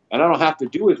tent, and I don't have to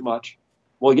do as much.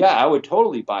 Well, yeah, I would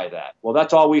totally buy that. Well,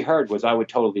 that's all we heard was I would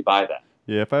totally buy that.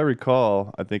 Yeah, if I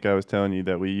recall, I think I was telling you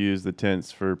that we use the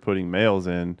tents for putting males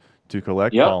in to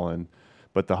collect Yep. pollen.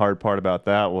 But the hard part about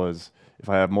that was if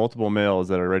I have multiple males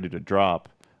that are ready to drop,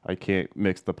 I can't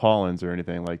mix the pollens or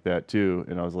anything like that too.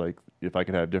 And I was like, if I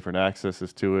could have different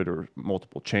accesses to it or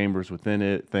multiple chambers within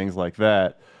it, things like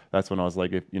that, that's when I was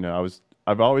like, if, you know,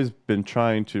 I've always been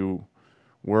trying to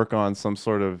work on some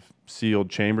sort of sealed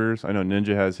chambers. I know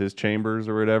Ninja has his chambers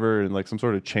or whatever, and like some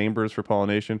sort of chambers for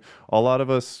pollination. A lot of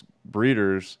us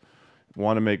breeders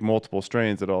want to make multiple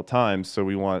strains at all times, so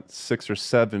we want 6 or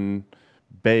 7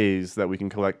 bays that we can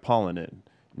collect pollen in.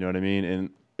 You know what I mean? And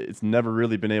it's never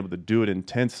really been able to do it in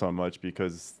tents so much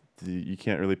because you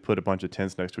can't really put a bunch of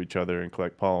tents next to each other and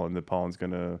collect pollen. The pollen's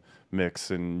going to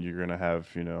mix and you're going to have,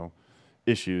 you know,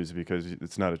 issues because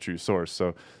it's not a true source.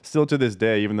 So still to this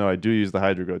day, even though I do use the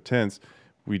HydroGo tents,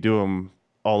 we do them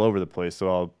all over the place.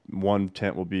 So one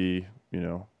tent will be, you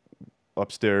know,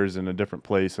 upstairs in a different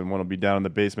place, and one will be down in the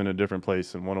basement in a different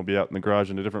place, and one will be out in the garage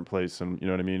in a different place, and you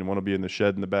know what I mean, and one will be in the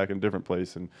shed in the back in a different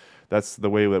place. And that's the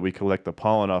way that we collect the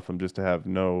pollen off them, just to have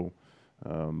no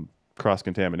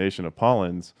cross-contamination of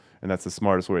pollens, and that's the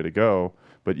smartest way to go.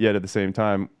 But yet at the same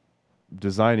time,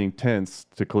 designing tents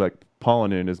to collect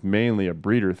pollen in is mainly a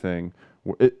breeder thing.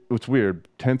 It's weird.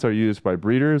 Tents are used by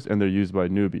breeders and they're used by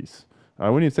newbies. I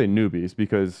wouldn't even say newbies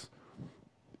because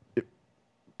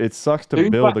it sucks to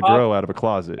build a grow out of a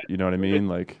closet. You know what I mean?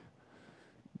 Like,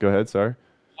 go ahead. Sorry.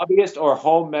 Hobbyist or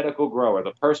home medical grower,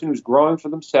 the person who's growing for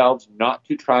themselves, not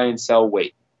to try and sell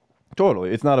weight.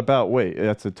 Totally. It's not about weight.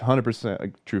 That's 100%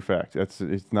 a true fact. It's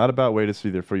not about weight. It's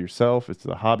either for yourself. It's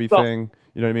a hobby thing.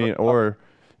 You know what I mean? Or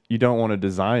you don't want to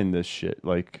design this shit.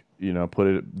 Like, you know,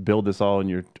 build this all in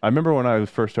your. I remember when I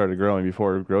first started growing,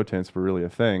 before grow tents were really a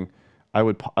thing, I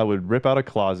would rip out a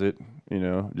closet, you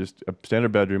know, just a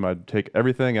standard bedroom. I'd take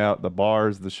everything out, the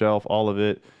bars, the shelf, all of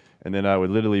it, and then I would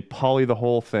literally poly the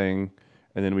whole thing,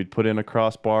 and then we'd put in a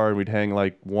crossbar and we'd hang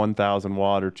like 1,000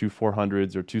 watt or 2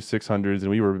 400s or 2 600s, and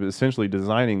we were essentially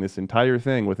designing this entire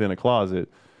thing within a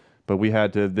closet. But we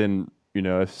had to then, you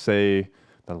know, say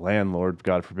the landlord,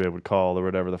 God forbid, would call or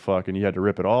whatever the fuck, and you had to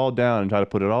rip it all down and try to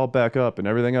put it all back up and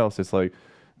everything else. It's like,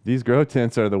 these grow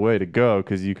tents are the way to go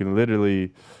because you can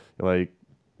literally like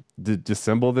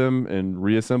disassemble them and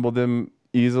reassemble them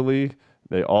easily.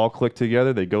 They all click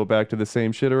together. They go back to the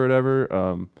same shit or whatever.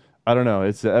 I don't know.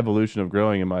 It's the evolution of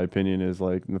growing, in my opinion, is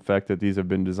like the fact that these have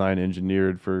been design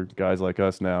engineered for guys like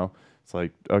us now. It's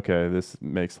like, okay, this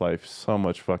makes life so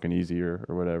much fucking easier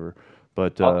or whatever.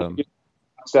 But A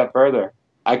step further,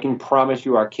 I can promise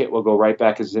you our kit will go right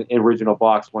back as an original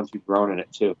box once you've grown in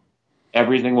it too.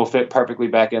 Everything will fit perfectly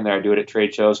back in there. I do it at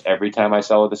trade shows every time I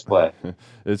sell a display.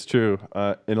 It's true.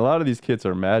 And a lot of these kits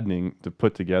are maddening to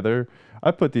put together.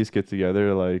 I put these kits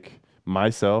together like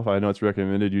myself. I know it's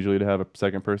recommended usually to have a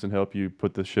second person help you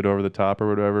put the shit over the top or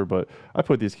whatever, but I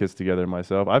put these kits together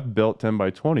myself. I've built 10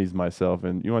 by 20s myself,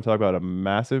 and you want to talk about a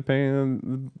massive pain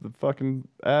in the fucking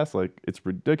ass? Like, it's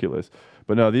ridiculous.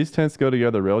 But no, these tents go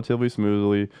together relatively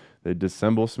smoothly. They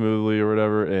disassemble smoothly or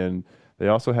whatever, and they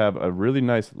also have a really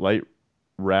nice light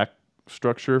rack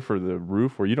structure for the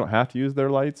roof where you don't have to use their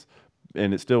lights,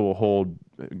 and it still will hold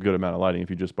a good amount of lighting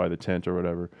if you just buy the tent or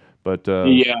whatever. But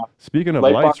Yeah. speaking of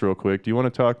Light lights real quick, do you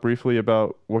want to talk briefly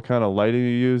about what kind of lighting you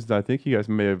used? I think you guys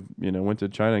may have, you know, went to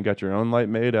China and got your own light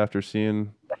made after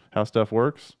seeing how stuff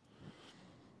works.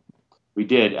 We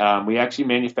did. We actually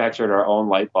manufactured our own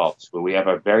light bulbs. We have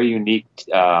a very unique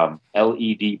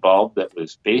LED bulb that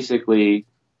was basically,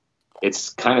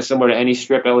 it's kind of similar to any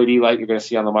strip LED light you're going to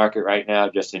see on the market right now,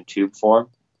 just in tube form.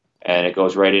 And it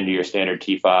goes right into your standard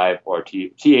T5 or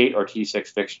T8 or T6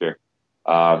 fixture.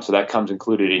 So that comes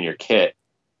included in your kit.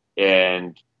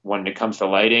 And when it comes to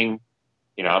lighting,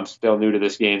 you know, I'm still new to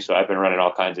this game, so I've been running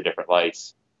all kinds of different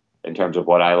lights in terms of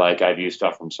what I like. I've used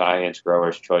stuff from Science,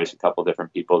 Growers Choice, a couple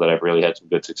different people that I've really had some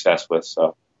good success with.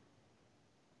 So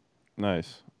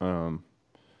Nice.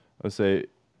 I'd say,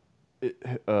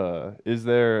 is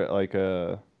there like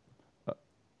a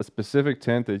specific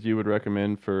tent that you would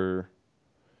recommend for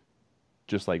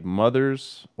just like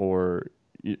mothers, or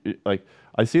like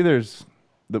I see there's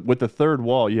with the third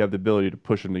wall you have the ability to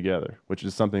push them together, which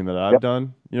is something that I've Yep.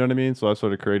 done. You know what I mean? So I've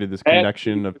sort of created this And-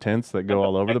 connection of tents that go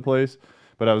all over the place.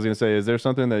 But I was gonna say, is there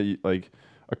something that you, like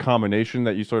a combination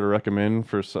that you sort of recommend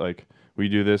for like we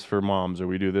do this for moms, or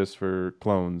we do this for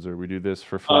clones, or we do this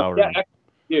for flowering, Yeah, actually,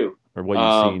 you. or what you've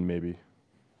Um, seen maybe?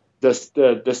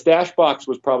 The stash box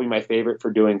was probably my favorite for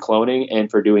doing cloning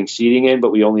and for doing seeding in,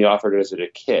 but we only offered it as a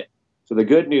kit. So the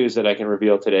good news that I can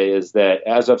reveal today is that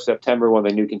as of September, when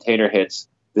the new container hits,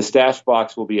 the stash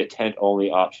box will be a tent only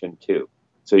option too.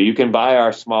 So you can buy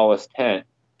our smallest tent.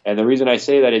 And the reason I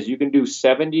say that is you can do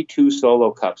 72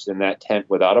 solo cups in that tent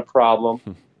without a problem,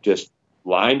 just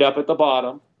lined up at the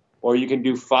bottom, or you can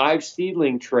do 5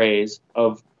 seedling trays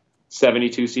of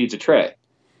 72 seeds a tray.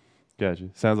 Gotcha.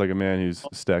 Sounds like a man who's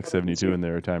stacked 72 in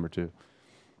there a time or two.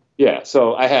 Yeah,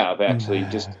 so I have actually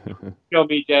just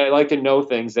me. I like to know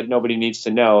things that nobody needs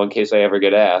to know in case I ever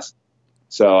get asked.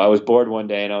 So I was bored one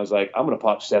day and I was like, I'm going to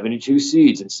pop 72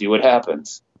 seeds and see what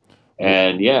happens.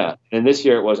 And yeah, and this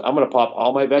year it was, I'm going to pop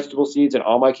all my vegetable seeds and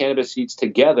all my cannabis seeds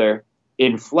together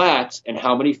in flats. And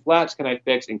how many flats can I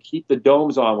fix and keep the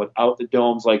domes on without the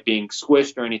domes like being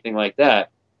squished or anything like that?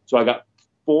 So I got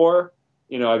 4,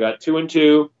 I got 2 and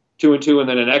 2, 2 and 2, and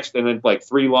then an extra, and then like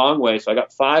 3 long ways. So I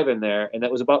got 5 in there, and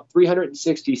that was about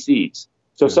 360 seeds.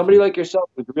 So somebody like yourself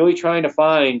who's really trying to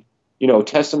find,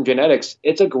 test some genetics,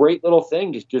 it's a great little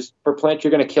thing just for plants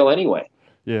you're going to kill anyway.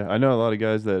 Yeah, I know a lot of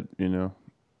guys that,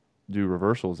 do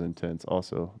reversals in tents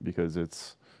also, because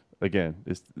it's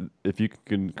if you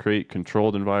can create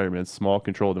controlled environments, small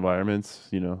controlled environments,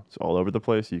 it's all over the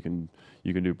place. You can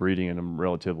do breeding in them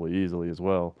relatively easily as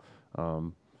well.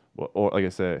 Or like I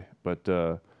say, but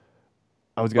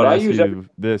I was going to ask you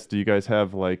this: do you guys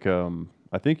have like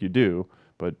I think you do,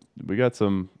 but we got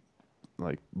some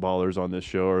like ballers on this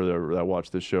show or that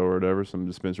watch this show or whatever, some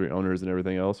dispensary owners and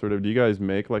everything else. Sort of, do you guys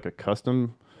make like a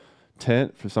custom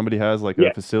tent for somebody has like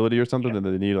a facility or something and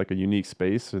they need like a unique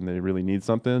space and they really need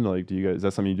something? Like, is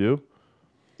that something you do?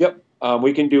 Yep.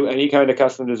 We can do any kind of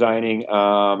custom designing.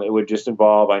 It would just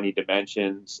involve, I need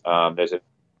dimensions. There's a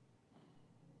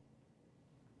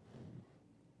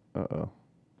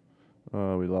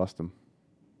we lost him.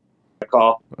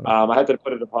 call. I had to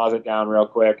put a deposit down real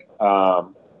quick.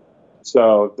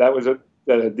 So that was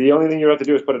the only thing you have to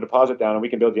do is put a deposit down and we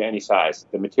can build you any size.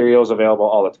 The material is available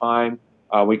all the time.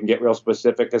 We can get real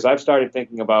specific because I've started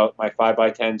thinking about my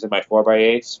 5x10s and my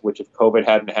 4x8s, which if COVID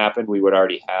hadn't happened, we would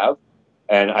already have.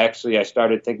 And I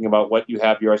started thinking about what you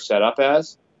have yours set up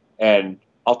as. And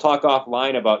I'll talk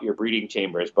offline about your breeding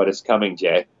chambers, but it's coming,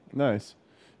 Jay. Nice.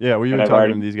 Yeah, we were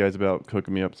talking to these guys about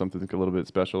hooking me up something a little bit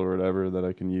special or whatever that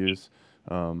I can use.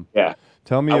 Yeah.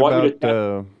 Tell me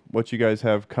about what you guys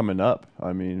have coming up.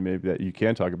 I mean, maybe that you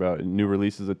can talk about new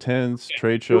releases of tents,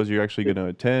 trade shows you're actually going to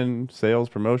attend, sales,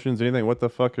 promotions, anything. What the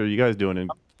fuck are you guys doing in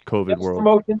COVID world?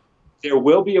 Promotion. There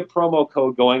will be a promo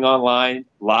code going online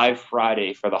live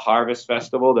Friday for the Harvest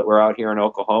Festival that we're out here in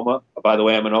Oklahoma. By the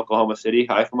way, I'm in Oklahoma City.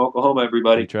 Hi from Oklahoma,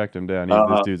 everybody. We tracked him down.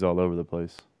 This dude's all over the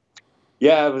place.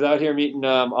 Yeah, I was out here meeting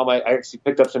I actually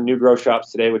picked up some new grow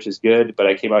shops today, which is good, but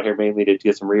I came out here mainly to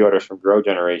get some reorders from Grow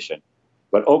Generation.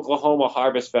 But Oklahoma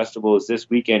Harvest Festival is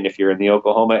this weekend. If you're in the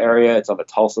Oklahoma area, it's on the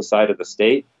Tulsa side of the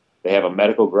state. They have a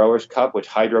medical growers cup, which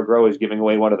Hydro Grow is giving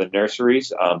away one of the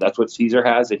nurseries. That's what Caesar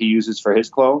has that he uses for his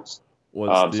clones.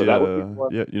 What's the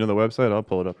website? I'll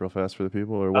pull it up real fast for the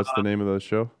people. Or what's the name of the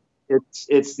show? It's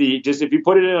if you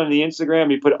put it in on the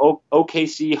Instagram, you put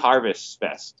OKC Harvest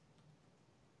Fest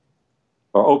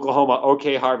or Oklahoma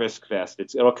OK Harvest Fest.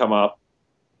 It'll come up.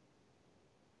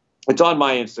 It's on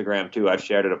my Instagram too. I've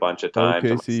shared it a bunch of times.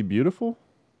 OKC Beautiful?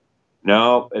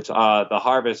 No, it's the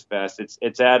Harvest Fest.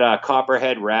 It's at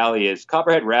Copperhead Rally.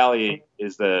 Copperhead Rally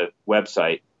is the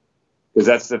website because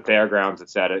that's the fairgrounds.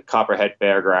 It's at Copperhead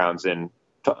Fairgrounds in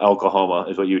Oklahoma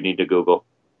is what you need to Google.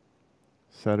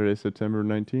 Saturday, September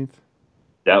 19th.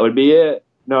 That would be it.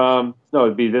 No,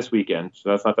 it'd be this weekend. So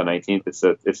that's not the 19th. It's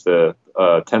the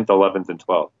 10th, 11th, and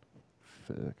 12th.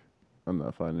 Fuck. I'm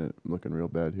not finding it. I'm looking real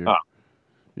bad here.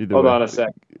 Hold on a sec.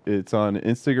 It's on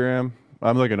Instagram.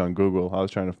 I'm looking on Google. I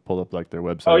was trying to pull up like their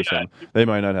website or something. They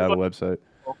might not have a website.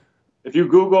 If you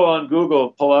Google on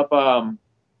Google, pull up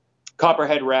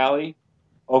Copperhead Rally,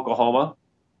 Oklahoma.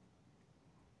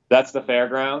 That's the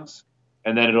fairgrounds.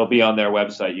 And then it'll be on their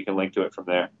website. You can link to it from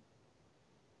there.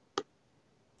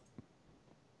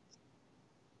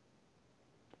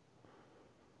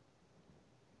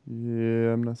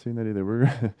 Yeah, I'm not seeing that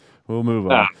either. We'll move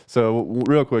on. Ah. So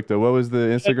real quick though, what was the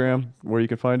Instagram where you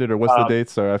can find it, or what's the Um,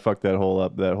 dates? Sorry, I fucked that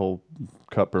whole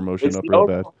cup promotion It's up the real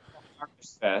bad. Oklahoma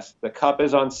Harvest Fest. The Cup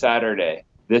is on Saturday,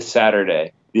 this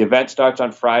Saturday. The event starts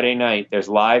on Friday night. There's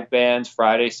live bands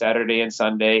Friday, Saturday, and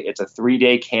Sunday. It's a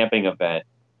 3-day camping event.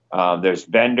 There's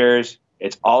vendors.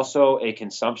 It's also a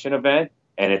consumption event,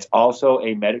 and it's also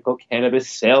a medical cannabis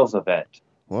sales event.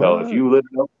 So if What? you live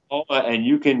in Oklahoma and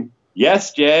you can,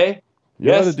 yes, Jay,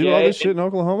 You yes, got to do all Jay. this shit in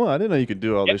Oklahoma? I didn't know you could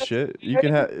do all this Yes, shit. You Jay.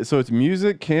 can have so it's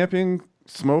music, camping,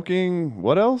 smoking.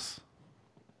 What else?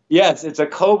 Yes, it's a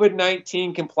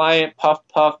COVID-19 compliant puff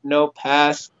no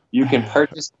pass. You can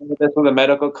purchase some of this with a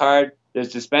medical card.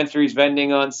 There's dispensaries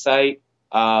vending on site.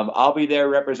 I'll be there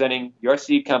representing your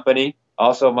seed company.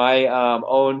 Also, my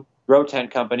own grow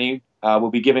tent company will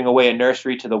be giving away a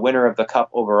nursery to the winner of the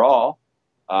cup overall.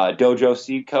 Dojo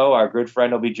Seed Co., our good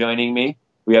friend, will be joining me.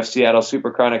 We have Seattle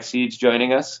Super Chronic Seeds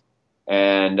joining us.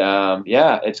 And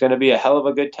yeah, it's going to be a hell of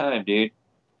a good time, dude.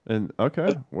 And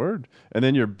okay, word. And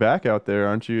then you're back out there,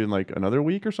 aren't you, in like another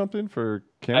week or something for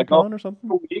I go CanCon or something?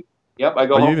 for a week. Yep, I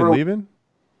go Are you home even for a leaving?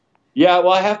 Yeah,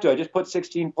 well, I have to. I just put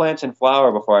 16 plants in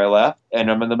flower before I left, and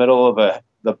I'm in the middle of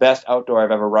the best outdoor I've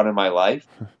ever run in my life.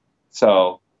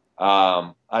 So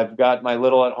I've got my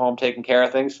little at home taking care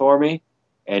of things for me,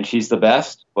 and she's the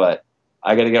best. But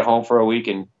I got to get home for a week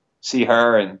and see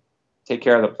her and take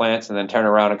care of the plants, and then turn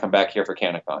around and come back here for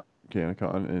CannaCon.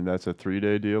 CanCon, and that's a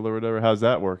 3-day deal or whatever. How's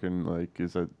that working? Like,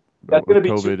 is it That's with gonna be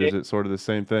COVID? 2 Is days. it sort of the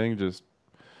same thing? Just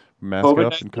mask up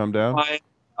COVID-19 and come down?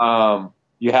 compliant.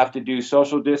 You have to do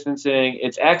social distancing.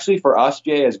 It's actually for us,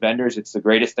 Jay, as vendors, it's the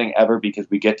greatest thing ever because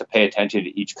we get to pay attention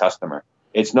to each customer.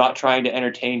 It's not trying to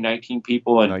entertain 19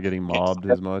 people and Not getting mobbed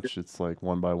as much. It's like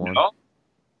one by one. No.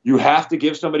 You have to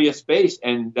give somebody a space,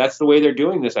 and that's the way they're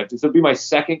doing this. This will be my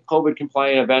second COVID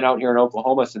compliant event out here in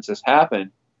Oklahoma since this happened.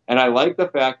 And I like the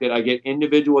fact that I get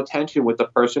individual attention with the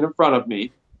person in front of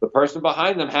me. The person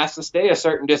behind them has to stay a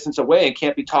certain distance away and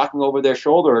can't be talking over their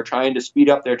shoulder or trying to speed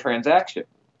up their transaction.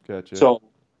 Gotcha. So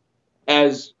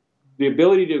as the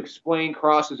ability to explain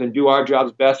crosses and do our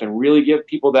jobs best and really give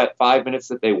people that 5 minutes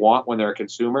that they want when they're a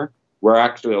consumer, we're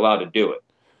actually allowed to do it.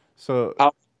 So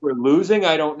How we're losing,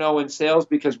 I don't know in sales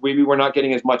because maybe we're not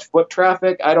getting as much foot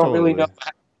traffic. I don't really know.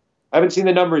 Totally. I haven't seen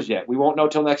the numbers yet. We won't know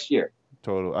till next year.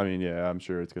 total. I mean, yeah, I'm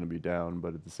sure it's going to be down,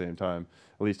 but at the same time,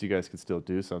 at least you guys can still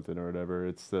do something or whatever.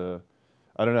 It's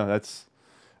I don't know.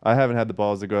 I haven't had the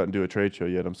balls to go out and do a trade show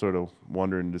yet. I'm sort of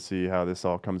wondering to see how this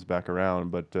all comes back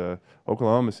around. But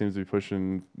Oklahoma seems to be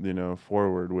pushing,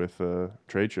 forward with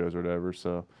trade shows or whatever.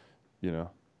 So,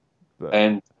 but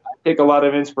And I take a lot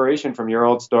of inspiration from your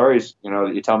old stories,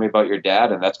 that you tell me about your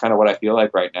dad. And that's kind of what I feel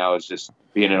like right now is just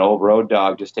being an old road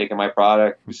dog, just taking my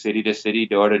product city to city,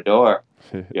 door to door,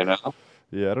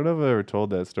 yeah, I don't know if I ever told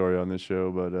that story on this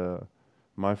show, but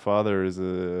my father is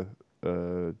a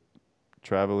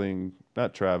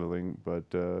not traveling, but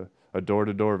a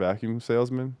door-to-door vacuum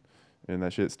salesman, and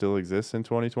that shit still exists in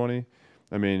 2020.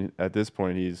 I mean, at this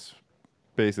point, he's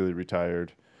basically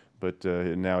retired, but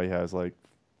now he has like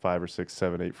 5 or 6,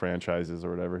 7, 8 franchises or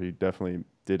whatever. He definitely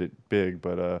did it big,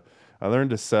 but I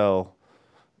learned to sell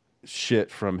shit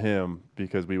from him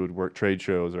because we would work trade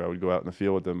shows, or I would go out in the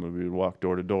field with them, and we would walk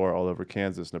door to door all over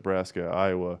Kansas, Nebraska,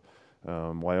 Iowa,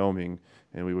 Wyoming,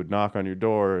 and we would knock on your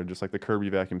door, and just like the Kirby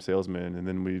vacuum salesman, and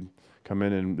then we'd come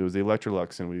in, and it was the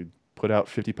Electrolux, and we'd put out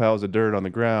 50 pounds of dirt on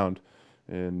the ground,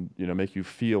 and make you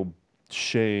feel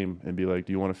shame and be like,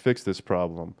 do you want to fix this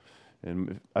problem?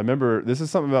 And I remember, this is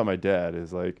something about my dad,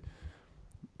 is like,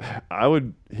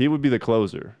 he would be the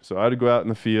closer. So I'd go out in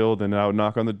the field and I would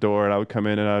knock on the door and I would come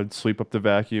in and I would sweep up the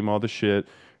vacuum, all the shit.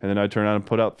 And then I'd turn around and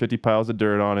put out 50 piles of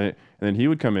dirt on it. And then he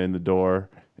would come in the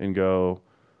door and go,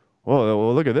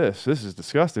 well, look at this. This is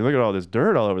disgusting. Look at all this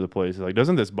dirt all over the place. Like,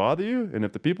 doesn't this bother you? And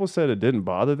if the people said it didn't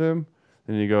bother them,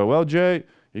 then you go, well, Jay,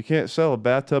 you can't sell a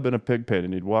bathtub and a pig pen.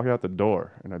 And he'd walk out the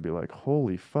door. And I'd be like,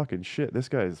 holy fucking shit. This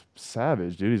guy's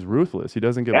savage, dude. He's ruthless. He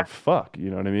doesn't give a fuck. You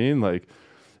know what I mean? Like,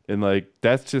 and like,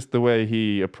 that's just the way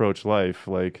he approached life.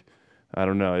 Like, I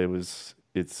don't know.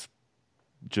 It's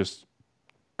just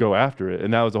go after it.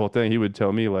 And that was the whole thing. He would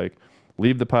tell me, like,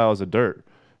 leave the piles of dirt.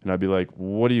 And I'd be like,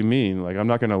 what do you mean? Like, I'm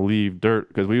not going to leave dirt,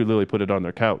 because we would literally put it on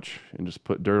their couch and just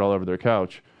put dirt all over their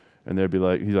couch. And they'd be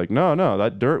like, he's like, no,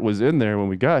 that dirt was in there when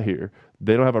we got here.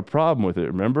 They don't have a problem with it,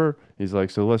 remember? He's like,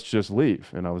 so let's just leave.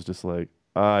 And I was just like,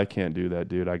 I can't do that,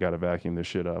 dude. I got to vacuum this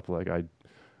shit up. Like,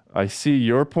 I see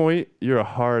your point. You're a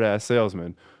hard ass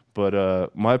salesman,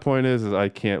 but my point is I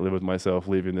can't live with myself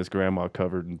leaving this grandma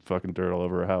covered in fucking dirt all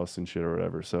over her house and shit or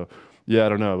whatever. So yeah, I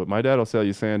don't know, but my dad will sell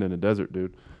you sand in the desert,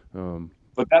 dude.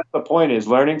 But that's the point, is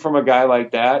learning from a guy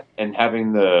like that and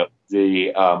having the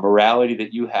morality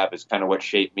that you have is kind of what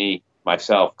shaped me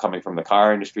myself, coming from the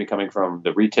car industry, coming from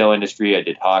the retail industry. I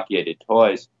did hockey, I did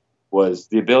toys, was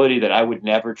the ability that I would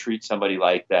never treat somebody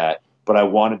like that, but I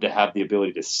wanted to have the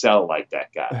ability to sell like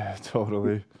that guy.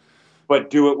 Totally. But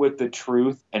do it with the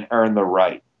truth and earn the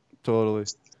right. Totally.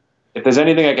 If there's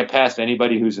anything I could pass to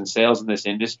anybody who's in sales in this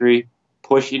industry,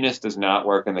 pushiness does not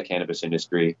work in the cannabis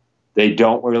industry. They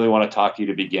don't really want to talk to you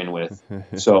to begin with.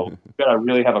 So you got to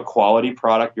really have a quality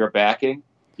product you're backing.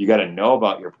 You got to know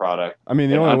about your product. I mean,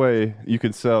 the And only way you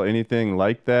could sell anything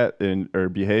like that or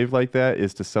behave like that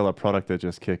is to sell a product that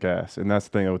just kick ass. And that's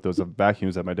the thing with those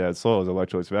vacuums that my dad sold. Those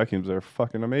Electrolux vacuums, they're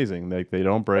fucking amazing. They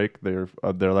don't break. They're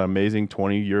amazing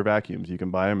 20-year vacuums. You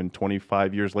can buy them, and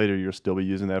 25 years later, you'll still be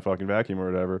using that fucking vacuum or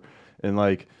whatever. And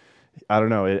like, I don't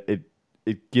know, it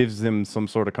gives them some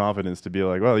sort of confidence to be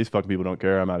like, well, these fucking people don't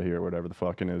care. I'm out of here or whatever the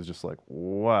fuck. And it was just like,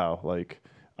 wow. Like,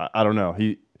 I don't know.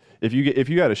 If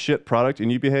you got a shit product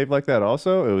and you behave like that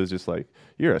also, it was just like,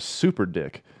 you're a super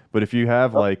dick. But if you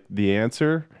have like the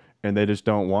answer and they just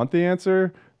don't want the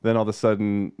answer, then all of a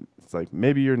sudden it's like,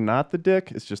 maybe you're not the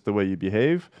dick. It's just the way you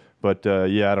behave. But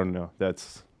yeah, I don't know.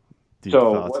 That's deep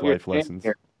thoughts, life lessons.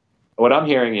 What I'm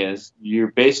hearing is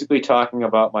you're basically talking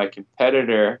about my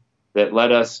competitor that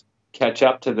let us catch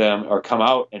up to them or come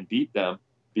out and beat them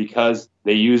because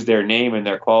they use their name and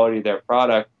their quality of their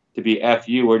product to be F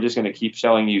you. We're just going to keep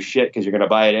selling you shit because you're going to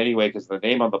buy it anyway because of the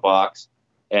name on the box.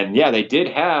 And yeah, they did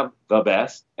have the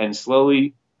best and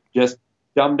slowly just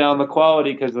dumb down the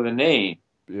quality because of the name.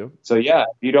 Yep. So yeah,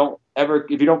 if you don't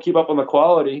keep up on the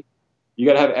quality, you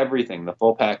got to have everything, the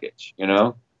full package, you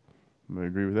know? I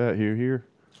agree with that. Here.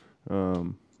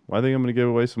 Well, I think I'm going to give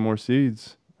away some more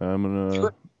seeds.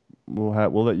 Sure.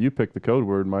 We'll let you pick the code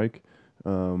word, Mike.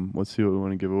 Let's see what we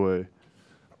want to give away.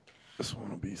 This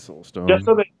one will be Soulstone. Just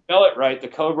so they spell it right, the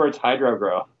code word's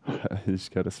HydroGrow. You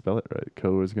just got to spell it right.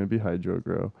 Code word is going to be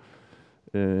HydroGrow.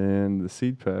 And the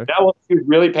seed pack, That one, who's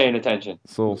really paying attention.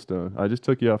 Soulstone. I just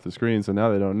took you off the screen, so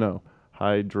now they don't know.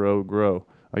 HydroGrow.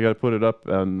 I got to put it up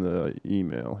on the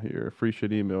email here. Free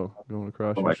shit email going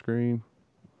across your screen.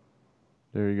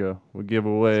 There you go. We'll give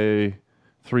away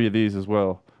 3 of these as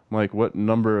well. Mike, what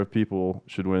number of people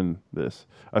should win this?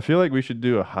 I feel like we should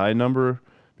do a high number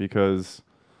because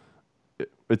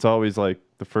it's always like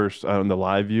the first, the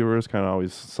live viewers kind of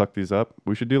always suck these up.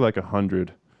 We should do like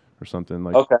 100 or something.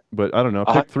 Like, Okay. But I don't know.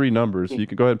 Pick 3 numbers. You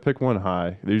can go ahead and pick one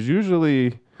high. There's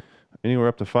usually anywhere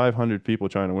up to 500 people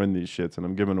trying to win these shits, and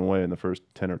I'm giving away in the first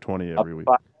 10 or 20 every week.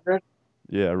 500?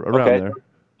 Yeah, around there.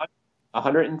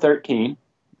 113.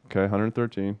 Okay,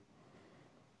 113.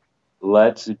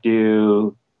 Let's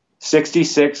do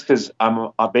 66 because I'm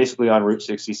basically on Route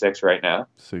 66 right now.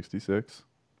 66.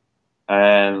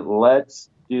 And let's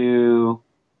do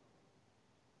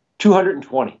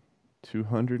 220.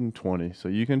 220. So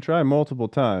you can try multiple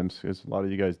times, because a lot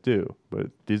of you guys do, but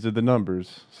these are the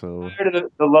numbers. So Tired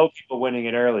of the low people winning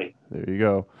it early. there you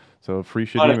go. So free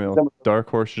shit Honest- email,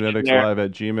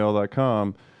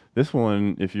 darkhorsegeneticslive@gmail.com. This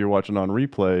one, if you're watching on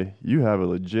replay, you have a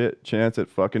legit chance at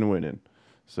fucking winning.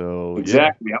 So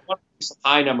Exactly. I want to see some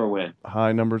high number win.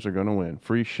 high numbers are going to win.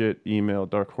 Free shit email,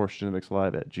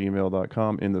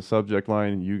 darkhorsegeneticslive@gmail.com. In the subject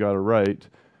line, you got to write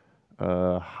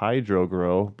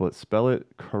HydroGrow, but spell it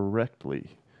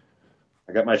correctly.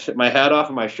 I got my hat off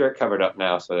and my shirt covered up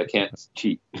now, so I can't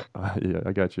cheat. Yeah,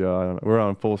 I got you. We're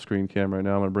on full screen cam right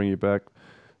now. I'm going to bring you back.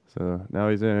 So now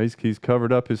he's in. He's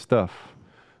covered up his stuff.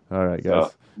 All right,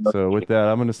 guys. So with that,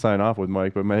 I'm going to sign off with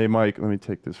Mike. But hey, Mike, let me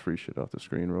take this free shit off the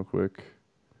screen real quick.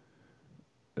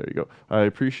 There you go. I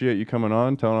appreciate you coming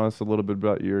on, telling us a little bit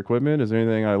about your equipment. Is there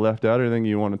anything I left out, or anything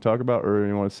you want to talk about, or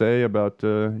you want to say about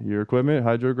your equipment,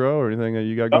 HydroGrow, or anything that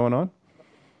you got going on?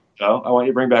 So I want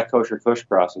you to bring back Kosher Kush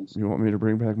crosses. You want me to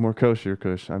bring back more kosher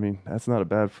kush? I mean, that's not a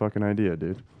bad fucking idea,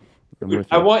 dude. I'm with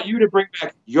I you. want you to bring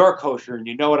back your kosher, and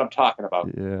you know what I'm talking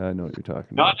about. Yeah, I know what you're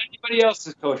talking Not about. anybody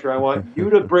else's kosher. I want you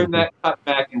to bring that cut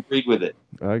back and breed with it.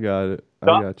 I got it. I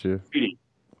Stop. got you. Greedy.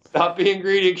 Stop being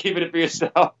greedy and keeping it for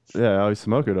yourself. Yeah, I always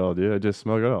smoke it all, dude. I just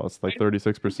smoke it all. It's like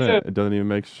 36%. It doesn't even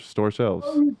make store shelves.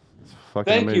 It's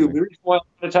fucking Thank you. amazing. The reason why I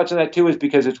want to touch on that too is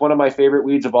because it's one of my favorite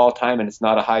weeds of all time, and it's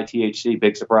not a high THC.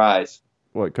 Big surprise.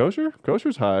 What, kosher?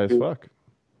 Kosher's high as fuck.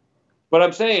 But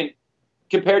I'm saying,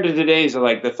 compared to today's,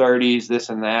 like the 30s, this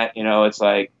and that, you know, it's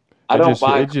like I don't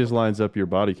buy It just lines up your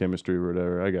body chemistry or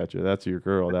whatever. I got you. That's your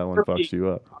girl. That one fucks you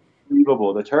up.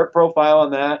 unbelievable. The terp profile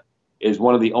on that is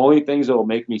one of the only things that will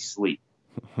make me sleep.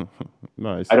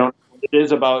 Nice. I don't know what it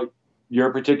is about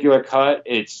your particular cut.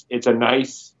 It's a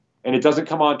nice, and it doesn't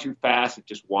come on too fast. It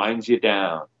just winds you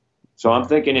down. So I'm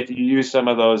thinking if you use some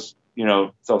of those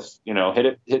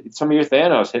hit some of your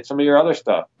Thanos, hit some of your other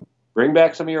stuff, bring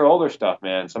back some of your older stuff,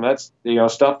 man. Some of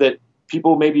that's stuff that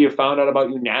people maybe have found out about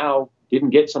you now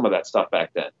didn't get some of that stuff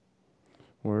back then.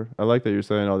 Word. I like that you're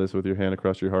saying all this with your hand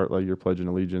across your heart, like you're pledging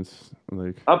allegiance.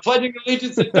 Like I'm pledging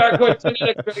allegiance to Darkwood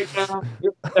Genetics right now.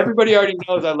 Everybody already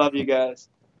knows I love you guys.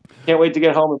 Can't wait to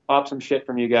get home and pop some shit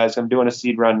from you guys. I'm doing a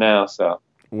seed run now, so.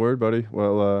 word, buddy.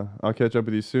 Well, I'll catch up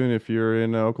with you soon. If you're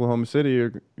in Oklahoma City, or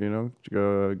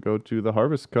go to the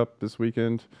Harvest Cup this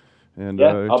weekend, and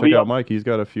I'll check be out up. Mike. He's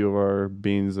got a few of our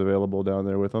beans available down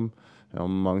there with him,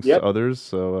 amongst Yep. others.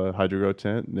 So Hydrogrow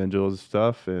Tent, Ninja's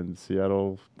stuff, and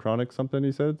Seattle Chronic something.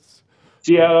 He said.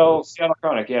 Seattle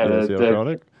Chronic, Yeah, Seattle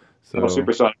Chronic. So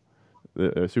Supersonic.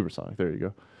 Supersonic. There you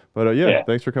go. But Yeah.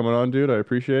 thanks for coming on, dude. I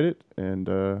appreciate it. And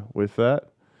with that,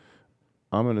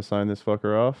 I'm gonna sign this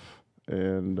fucker off.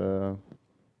 And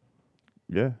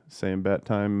same bat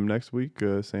time next week,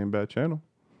 same bat channel.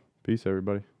 Peace,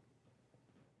 everybody.